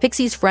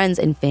 Pixie's friends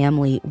and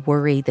family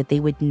worried that they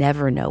would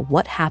never know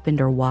what happened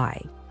or why.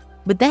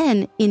 But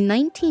then, in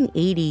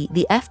 1980,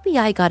 the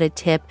FBI got a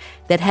tip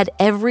that had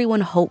everyone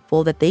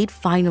hopeful that they'd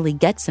finally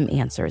get some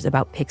answers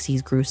about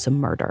Pixie's gruesome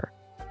murder.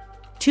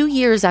 2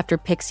 years after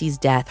Pixie's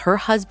death, her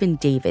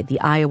husband David, the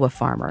Iowa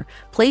farmer,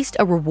 placed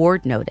a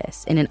reward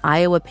notice in an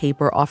Iowa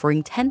paper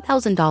offering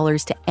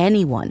 $10,000 to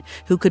anyone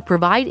who could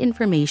provide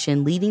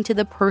information leading to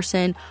the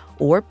person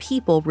or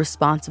people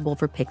responsible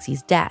for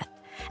Pixie's death.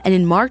 And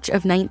in March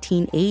of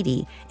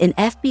 1980, an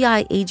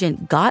FBI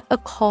agent got a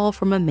call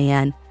from a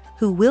man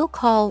who we'll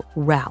call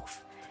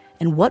Ralph.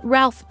 And what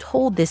Ralph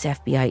told this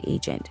FBI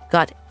agent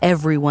got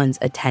everyone's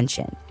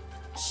attention.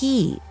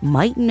 He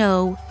might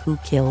know who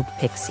killed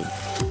Pixie.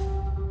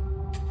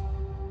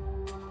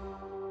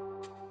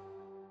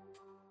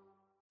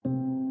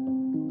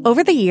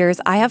 Over the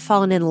years, I have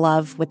fallen in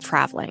love with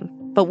traveling.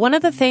 But one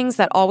of the things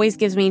that always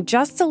gives me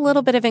just a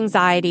little bit of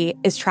anxiety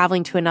is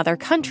traveling to another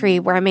country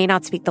where I may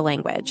not speak the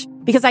language.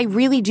 Because I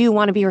really do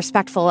want to be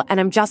respectful, and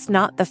I'm just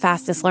not the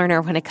fastest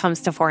learner when it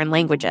comes to foreign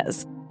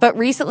languages. But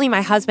recently,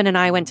 my husband and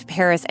I went to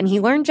Paris, and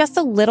he learned just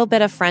a little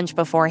bit of French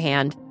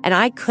beforehand. And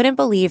I couldn't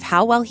believe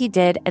how well he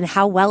did and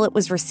how well it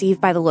was received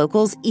by the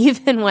locals,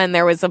 even when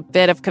there was a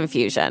bit of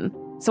confusion.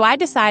 So I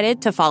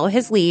decided to follow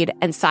his lead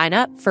and sign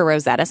up for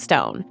Rosetta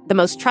Stone, the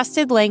most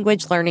trusted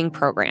language learning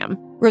program.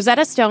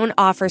 Rosetta Stone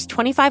offers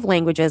 25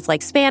 languages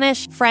like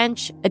Spanish,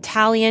 French,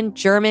 Italian,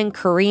 German,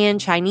 Korean,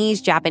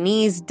 Chinese,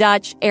 Japanese,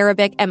 Dutch,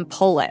 Arabic, and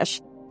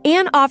Polish.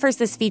 And offers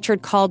this feature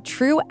called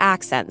True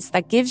Accents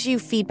that gives you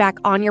feedback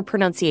on your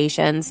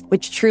pronunciations,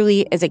 which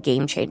truly is a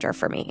game changer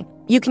for me.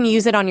 You can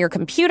use it on your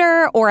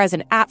computer or as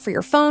an app for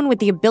your phone with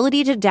the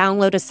ability to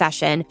download a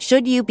session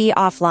should you be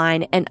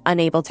offline and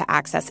unable to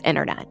access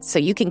internet, so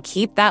you can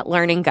keep that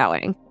learning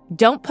going.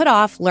 Don't put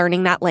off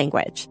learning that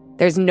language.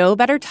 There's no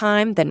better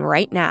time than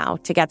right now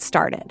to get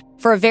started.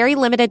 For a very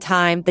limited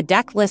time, the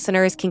Deck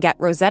listeners can get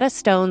Rosetta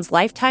Stone's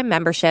lifetime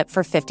membership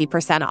for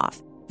 50%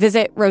 off.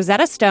 Visit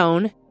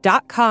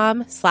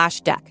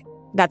rosettastone.com/deck.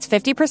 That's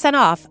 50%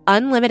 off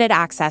unlimited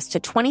access to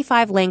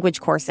 25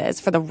 language courses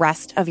for the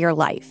rest of your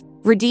life.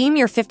 Redeem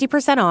your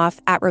 50% off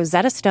at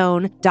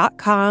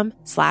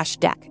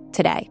rosettastone.com/deck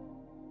today.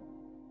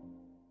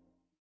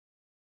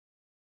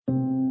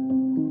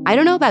 I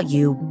don't know about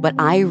you, but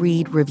I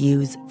read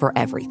reviews for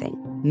everything.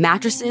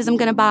 Mattresses I'm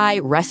going to buy,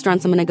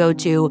 restaurants I'm going to go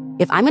to.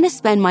 If I'm going to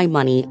spend my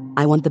money,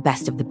 I want the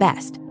best of the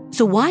best.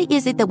 So why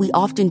is it that we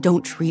often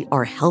don't treat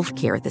our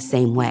healthcare the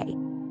same way?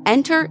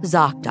 Enter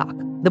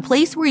ZocDoc, the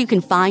place where you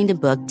can find and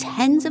book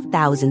tens of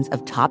thousands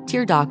of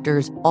top-tier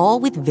doctors, all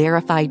with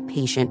verified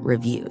patient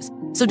reviews.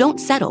 So don't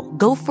settle.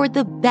 Go for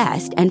the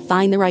best and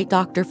find the right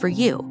doctor for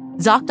you.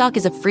 ZocDoc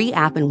is a free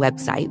app and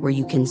website where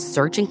you can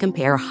search and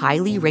compare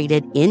highly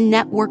rated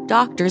in-network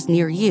doctors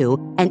near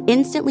you and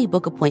instantly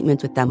book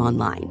appointments with them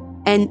online.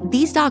 And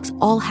these docs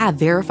all have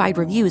verified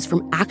reviews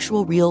from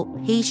actual real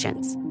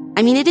patients.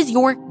 I mean, it is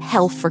your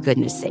health, for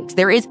goodness sakes.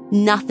 There is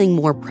nothing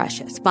more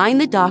precious. Find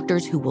the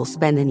doctors who will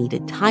spend the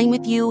needed time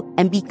with you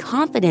and be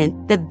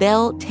confident that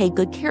they'll take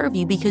good care of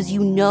you because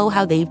you know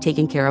how they've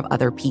taken care of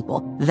other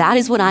people. That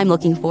is what I'm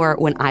looking for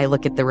when I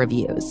look at the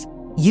reviews.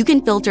 You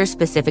can filter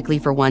specifically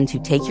for ones who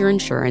take your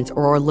insurance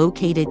or are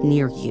located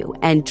near you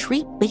and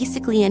treat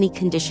basically any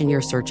condition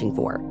you're searching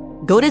for.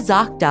 Go to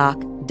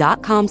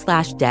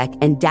ZocDoc.com/deck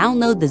and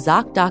download the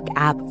ZocDoc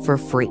app for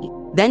free.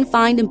 Then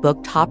find and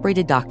book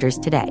top-rated doctors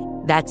today.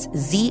 That's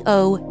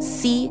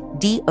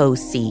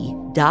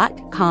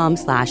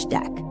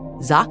ZocDoc.com/deck.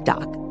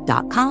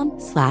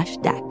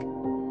 ZocDoc.com/deck.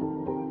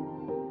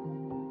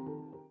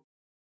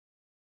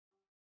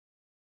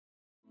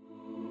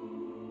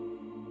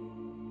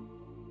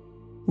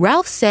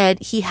 Ralph said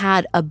he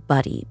had a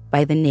buddy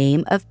by the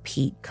name of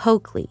Pete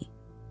Coakley.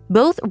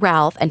 Both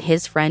Ralph and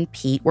his friend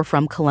Pete were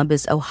from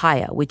Columbus,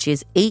 Ohio, which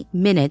is 8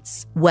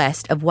 minutes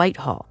west of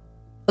Whitehall.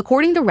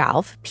 According to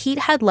Ralph, Pete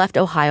had left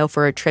Ohio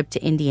for a trip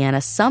to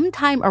Indiana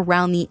sometime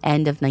around the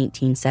end of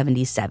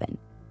 1977.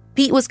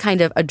 Pete was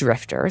kind of a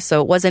drifter,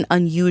 so it wasn't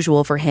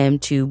unusual for him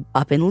to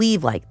up and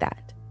leave like that.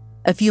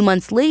 A few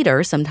months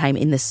later, sometime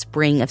in the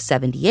spring of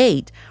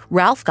 78,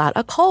 Ralph got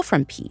a call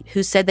from Pete,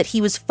 who said that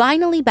he was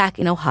finally back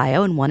in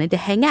Ohio and wanted to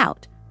hang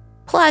out.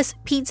 Plus,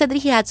 Pete said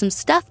that he had some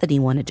stuff that he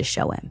wanted to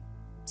show him.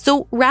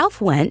 So Ralph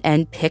went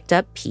and picked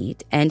up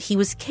Pete, and he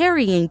was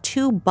carrying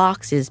 2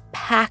 boxes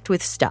packed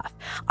with stuff,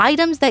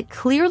 items that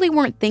clearly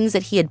weren't things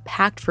that he had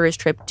packed for his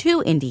trip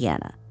to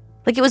Indiana.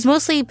 Like, it was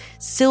mostly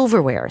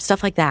silverware,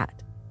 stuff like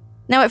that.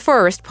 Now, at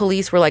first,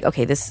 police were like,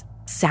 okay, this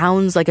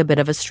sounds like a bit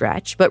of a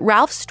stretch, but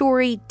Ralph's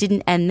story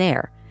didn't end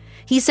there.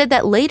 He said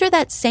that later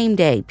that same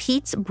day,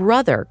 Pete's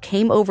brother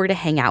came over to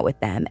hang out with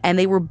them, and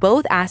they were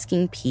both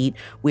asking Pete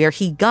where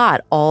he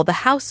got all the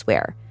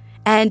houseware.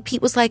 And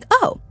Pete was like,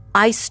 oh,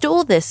 I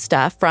stole this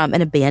stuff from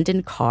an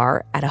abandoned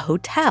car at a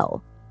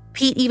hotel.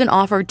 Pete even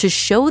offered to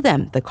show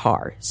them the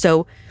car.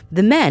 So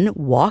the men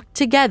walked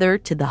together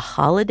to the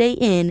Holiday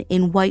Inn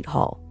in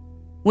Whitehall.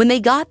 When they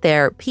got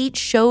there, Pete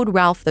showed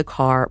Ralph the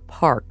car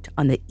parked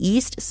on the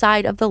east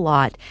side of the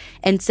lot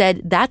and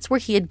said that's where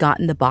he had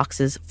gotten the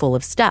boxes full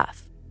of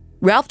stuff.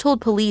 Ralph told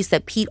police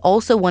that Pete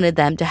also wanted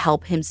them to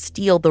help him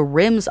steal the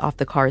rims off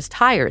the car's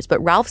tires, but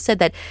Ralph said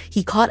that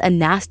he caught a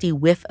nasty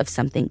whiff of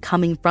something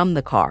coming from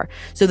the car,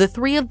 so the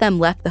 3 of them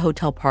left the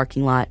hotel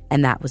parking lot,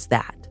 and that was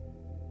that.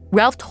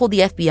 Ralph told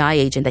the FBI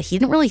agent that he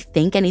didn't really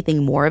think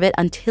anything more of it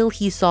until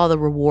he saw the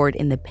reward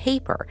in the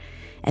paper,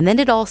 and then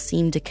it all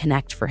seemed to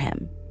connect for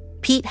him.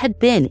 Pete had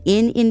been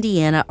in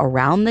Indiana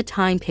around the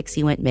time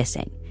Pixie went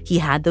missing. He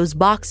had those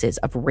boxes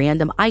of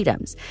random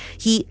items.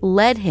 He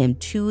led him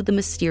to the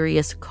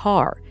mysterious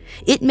car.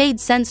 It made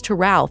sense to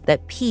Ralph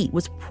that Pete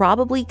was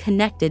probably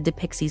connected to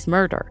Pixie's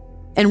murder.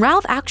 And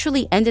Ralph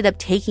actually ended up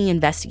taking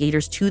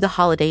investigators to the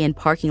Holiday Inn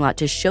parking lot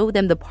to show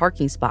them the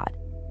parking spot.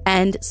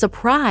 And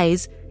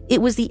surprise,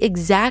 it was the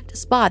exact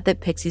spot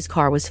that Pixie's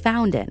car was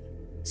found in.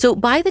 So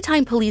by the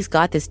time police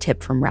got this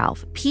tip from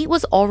Ralph, Pete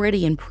was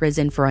already in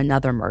prison for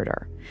another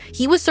murder.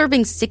 He was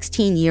serving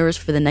 16 years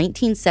for the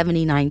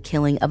 1979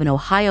 killing of an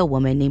Ohio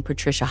woman named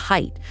Patricia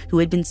Height, who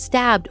had been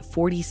stabbed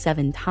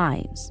 47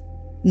 times.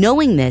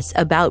 Knowing this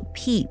about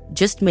Pete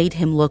just made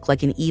him look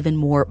like an even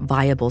more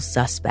viable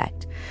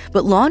suspect.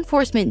 But law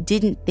enforcement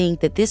didn't think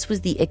that this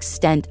was the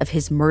extent of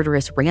his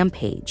murderous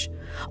rampage.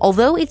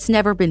 Although it's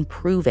never been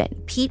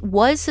proven, Pete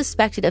was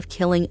suspected of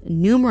killing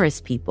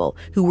numerous people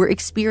who were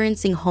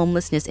experiencing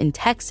homelessness in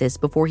Texas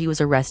before he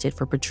was arrested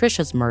for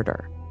Patricia's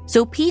murder.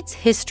 So Pete's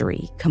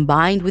history,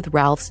 combined with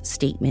Ralph's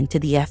statement to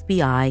the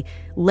FBI,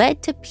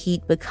 led to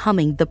Pete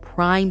becoming the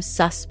prime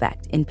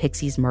suspect in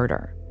Pixie's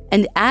murder.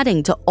 And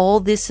adding to all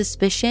this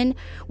suspicion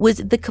was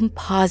the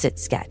composite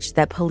sketch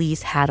that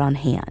police had on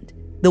hand,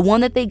 the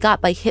one that they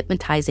got by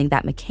hypnotizing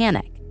that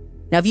mechanic.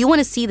 Now, if you want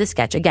to see the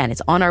sketch, again,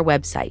 it's on our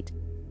website.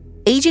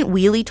 Agent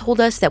Wheely told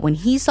us that when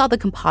he saw the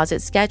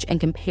composite sketch and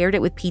compared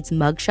it with Pete's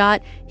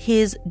mugshot,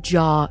 his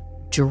jaw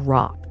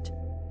dropped.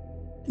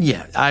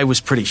 Yeah, I was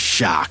pretty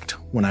shocked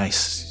when I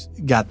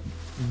got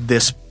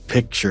this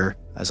picture.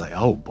 I was like,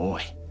 oh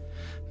boy,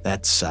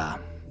 that's a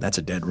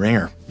dead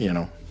ringer. You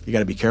know, you got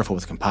to be careful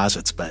with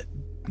composites, but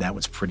that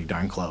was pretty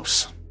darn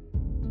close.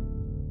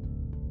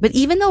 But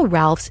even though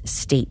Ralph's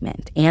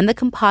statement and the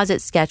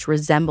composite sketch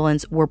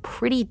resemblance were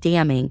pretty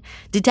damning,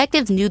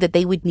 detectives knew that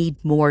they would need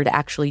more to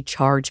actually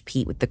charge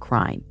Pete with the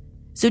crime.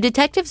 So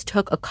detectives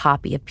took a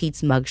copy of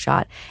Pete's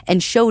mugshot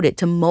and showed it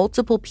to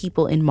multiple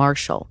people in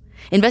Marshall.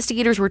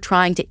 Investigators were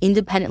trying to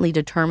independently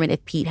determine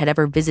if Pete had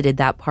ever visited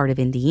that part of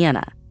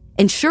Indiana.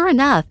 And sure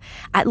enough,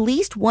 at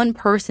least one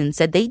person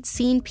said they'd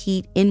seen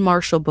Pete in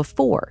Marshall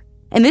before.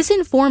 And this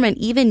informant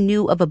even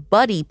knew of a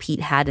buddy Pete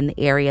had in the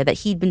area that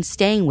he'd been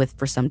staying with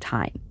for some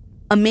time,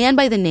 a man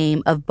by the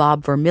name of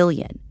Bob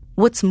Vermillion.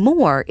 What's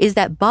more is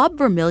that Bob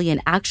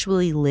Vermillion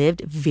actually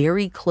lived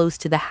very close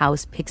to the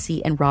house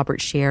Pixie and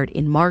Robert shared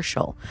in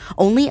Marshall,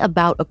 only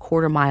about a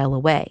quarter mile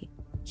away.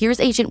 Here's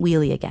Agent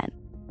Wheely again.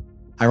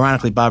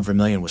 Ironically, Bob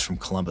Vermillion was from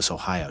Columbus,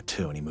 Ohio,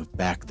 too, and he moved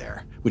back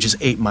there, which is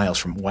 8 miles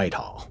from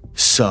Whitehall.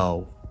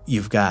 So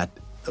you've got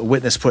a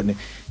witness putting,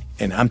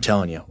 and I'm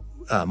telling you,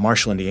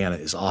 Marshall, Indiana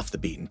is off the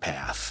beaten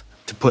path.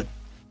 To put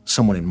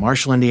someone in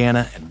Marshall,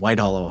 Indiana and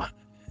Whitehall,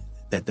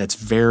 that's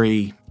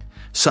very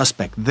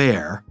suspect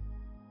there.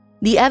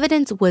 The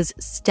evidence was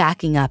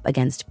stacking up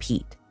against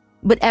Pete,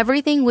 but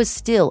everything was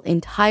still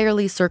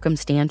entirely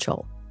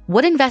circumstantial.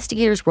 What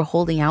investigators were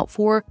holding out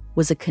for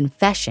was a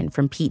confession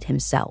from Pete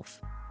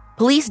himself.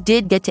 Police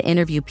did get to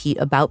interview Pete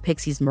about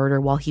Pixie's murder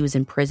while he was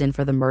in prison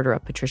for the murder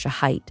of Patricia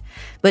Height,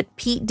 but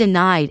Pete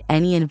denied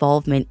any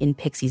involvement in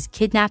Pixie's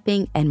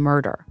kidnapping and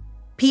murder.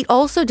 Pete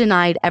also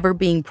denied ever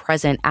being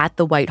present at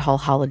the Whitehall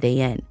Holiday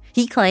Inn.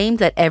 He claimed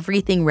that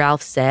everything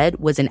Ralph said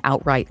was an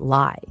outright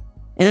lie.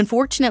 And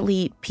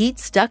unfortunately, Pete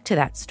stuck to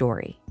that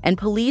story, and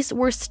police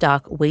were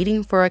stuck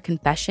waiting for a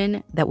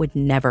confession that would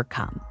never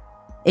come.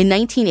 In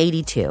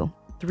 1982,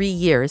 3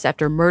 years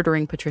after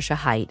murdering Patricia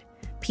Height,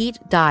 Pete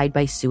died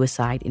by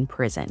suicide in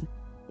prison.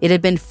 It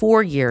had been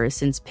 4 years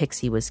since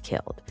Pixie was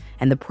killed,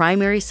 and the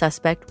primary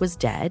suspect was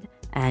dead,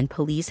 and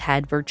police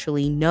had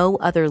virtually no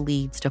other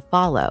leads to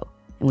follow.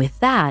 And with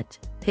that,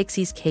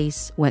 Pixie's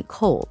case went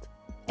cold,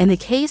 and the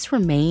case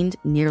remained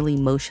nearly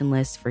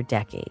motionless for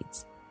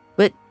decades.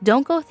 But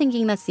don't go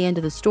thinking that's the end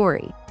of the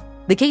story.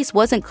 The case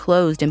wasn't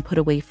closed and put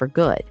away for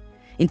good.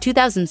 In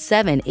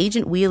 2007,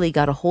 Agent Wheely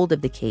got a hold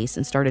of the case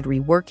and started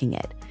reworking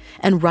it.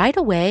 And right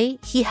away,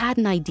 he had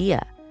an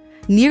idea.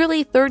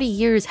 Nearly 30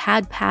 years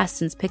had passed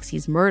since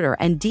Pixie's murder,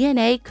 and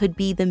DNA could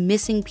be the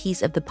missing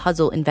piece of the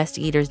puzzle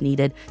investigators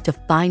needed to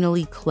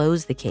finally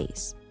close the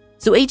case.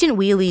 So Agent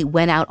Wheely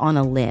went out on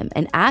a limb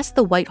and asked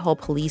the Whitehall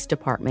Police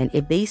Department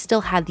if they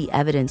still had the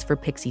evidence for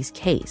Pixie's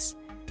case.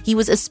 He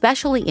was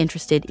especially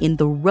interested in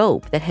the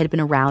rope that had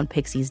been around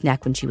Pixie's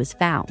neck when she was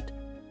found.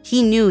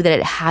 He knew that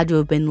it had to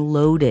have been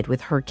loaded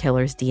with her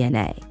killer's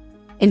DNA.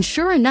 And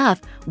sure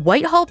enough,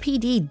 Whitehall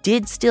PD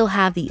did still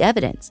have the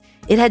evidence.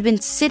 It had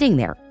been sitting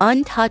there,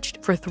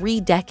 untouched for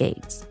 3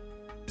 decades.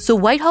 So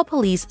Whitehall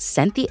police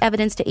sent the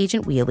evidence to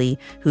Agent Wheely,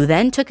 who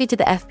then took it to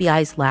the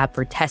FBI's lab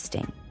for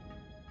testing.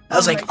 I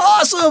was like,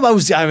 awesome!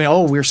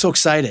 We were so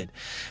excited.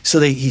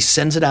 So he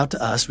sends it out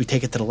to us. We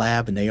take it to the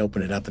lab, and they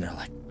open it up, and they're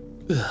like,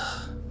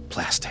 ugh,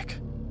 plastic.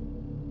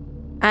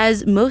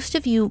 As most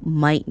of you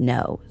might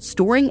know,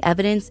 storing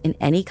evidence in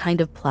any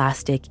kind of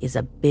plastic is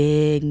a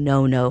big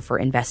no-no for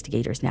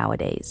investigators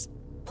nowadays.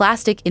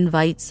 Plastic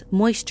invites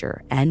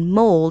moisture and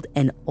mold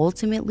and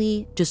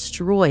ultimately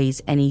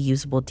destroys any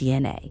usable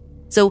DNA.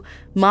 So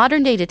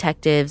modern-day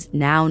detectives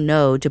now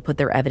know to put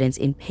their evidence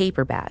in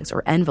paper bags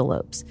or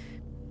envelopes.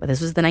 But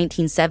this was the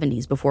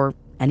 1970s, before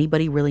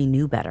anybody really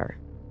knew better.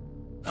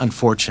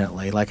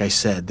 Unfortunately, like I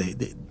said,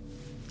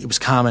 it was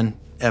common.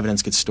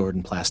 Evidence gets stored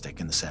in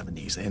plastic in the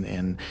 70s.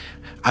 And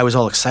I was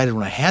all excited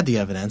when I had the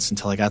evidence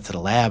until I got to the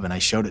lab and I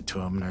showed it to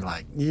them. And they're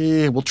like,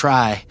 yeah, we'll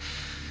try.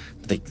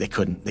 But they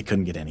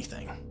couldn't get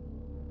anything.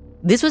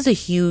 This was a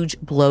huge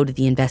blow to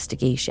the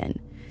investigation.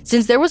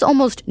 Since there was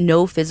almost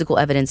no physical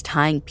evidence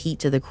tying Pete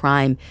to the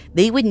crime,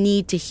 they would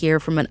need to hear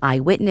from an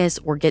eyewitness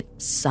or get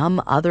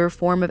some other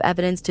form of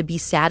evidence to be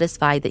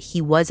satisfied that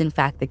he was in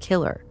fact the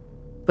killer.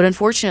 But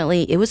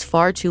unfortunately, it was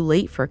far too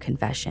late for a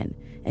confession,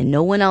 and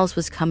no one else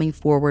was coming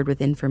forward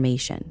with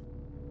information.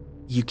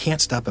 You can't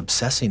stop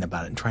obsessing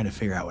about it and trying to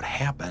figure out what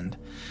happened.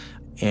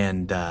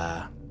 And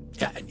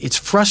it's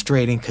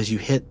frustrating because you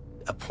hit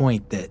a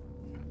point that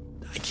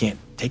I can't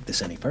take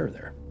this any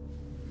further.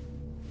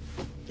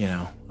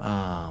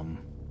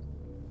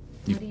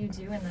 What do you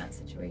do in that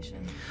situation?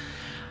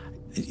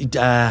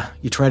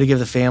 You try to give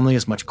the family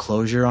as much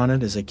closure on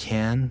it as I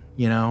can,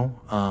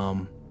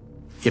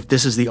 If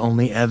this is the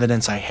only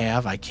evidence I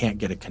have, I can't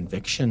get a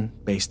conviction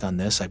based on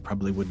this. I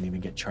probably wouldn't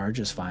even get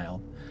charges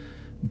filed.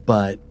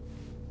 But,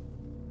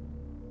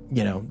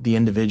 the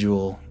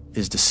individual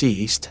is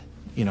deceased.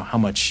 How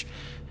much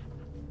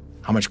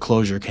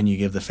closure can you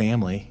give the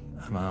family?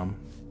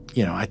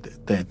 I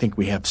think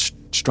we have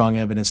strong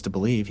evidence to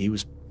believe he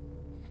was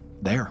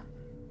there.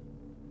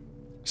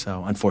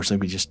 So, unfortunately,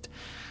 we just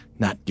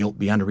not guilt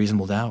beyond a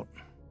reasonable doubt.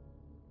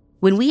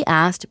 When we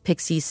asked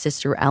Pixie's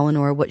sister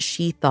Eleanor what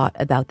she thought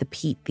about the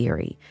Pete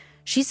theory,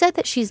 she said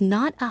that she's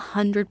not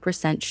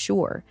 100%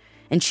 sure,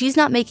 and she's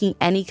not making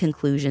any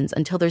conclusions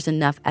until there's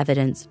enough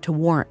evidence to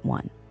warrant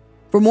one.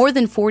 For more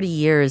than 40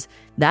 years,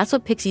 that's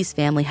what Pixie's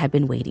family had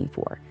been waiting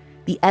for.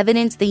 The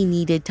evidence they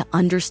needed to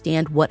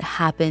understand what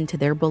happened to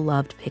their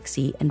beloved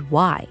Pixie and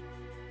why.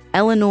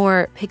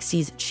 Eleanor,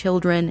 Pixie's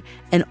children,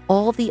 and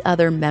all the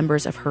other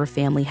members of her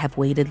family have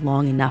waited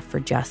long enough for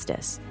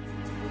justice.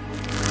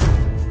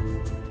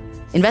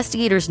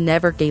 Investigators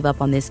never gave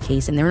up on this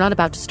case, and they're not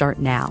about to start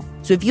now.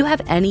 So if you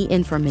have any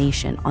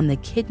information on the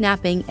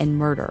kidnapping and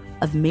murder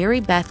of Mary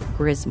Beth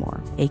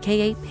Grismore,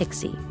 aka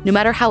Pixie, no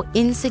matter how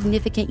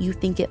insignificant you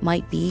think it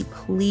might be,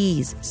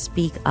 please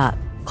speak up.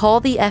 Call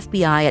the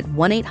FBI at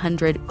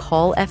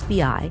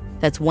 1-800-CALL-FBI.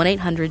 That's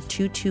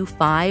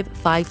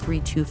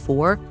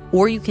 1-800-225-5324.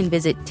 Or you can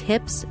visit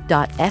tips.fbi.gov.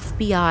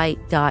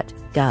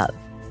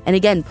 And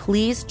again,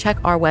 please check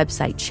our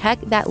website. Check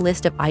that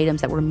list of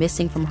items that were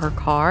missing from her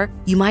car.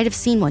 You might have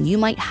seen one, you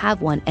might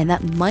have one, and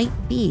that might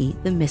be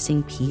the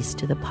missing piece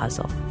to the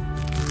puzzle.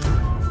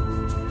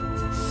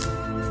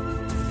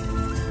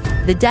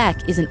 The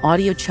Deck is an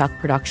Audio Chuck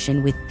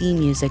production with theme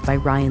music by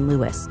Ryan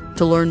Lewis.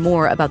 To learn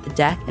more about The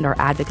Deck and our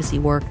advocacy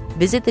work,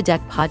 visit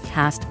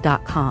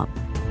thedeckpodcast.com.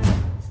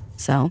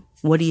 So,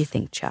 what do you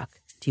think, Chuck?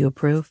 Do you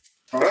approve?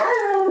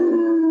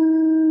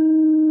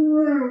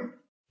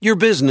 Your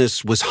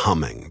business was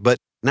humming, but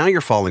now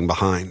you're falling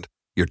behind.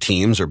 Your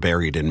teams are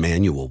buried in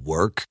manual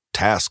work,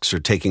 tasks are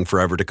taking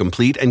forever to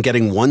complete, and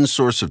getting one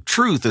source of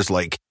truth is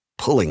like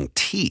pulling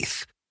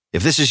teeth.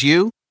 If this is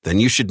you, then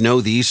you should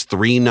know these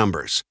three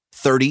numbers.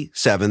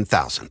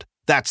 37,000.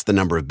 That's the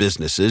number of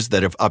businesses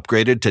that have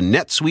upgraded to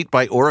NetSuite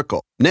by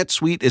Oracle.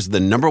 NetSuite is the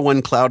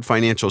 #1 cloud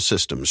financial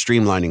system,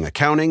 streamlining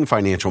accounting,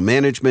 financial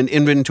management,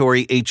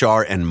 inventory,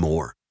 HR, and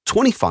more.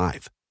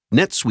 25.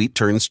 NetSuite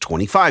turns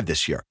 25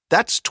 this year.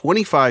 That's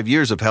 25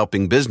 years of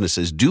helping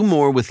businesses do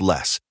more with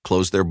less,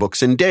 close their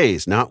books in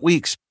days, not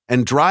weeks,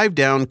 and drive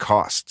down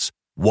costs.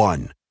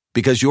 One.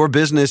 Because your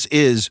business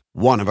is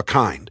one of a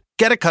kind.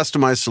 Get a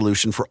customized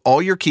solution for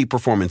all your key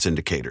performance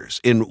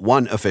indicators in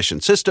one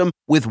efficient system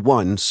with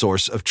one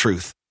source of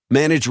truth.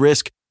 Manage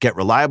risk, get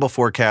reliable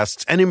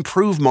forecasts, and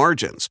improve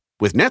margins.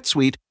 With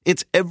NetSuite,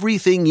 it's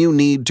everything you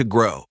need to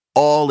grow,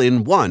 all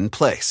in one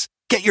place.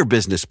 Get your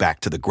business back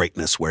to the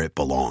greatness where it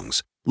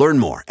belongs. Learn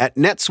more at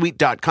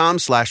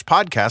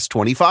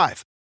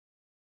netsuite.com/podcast25.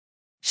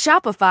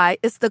 Shopify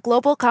is the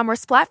global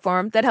commerce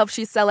platform that helps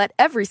you sell at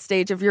every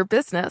stage of your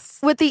business.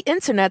 With the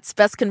internet's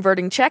best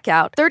converting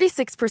checkout,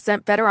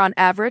 36% better on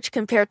average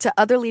compared to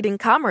other leading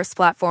commerce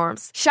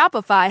platforms,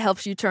 Shopify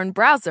helps you turn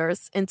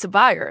browsers into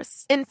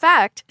buyers. In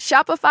fact,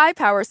 Shopify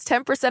powers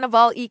 10% of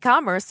all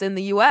e-commerce in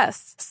the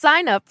U.S.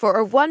 Sign up for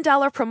a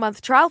 $1 per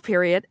month trial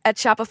period at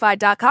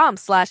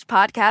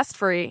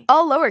shopify.com/podcast-free.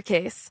 All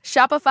lowercase,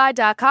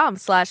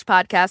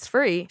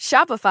 shopify.com/podcast-free,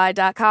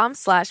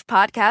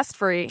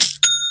 shopify.com/podcast-free.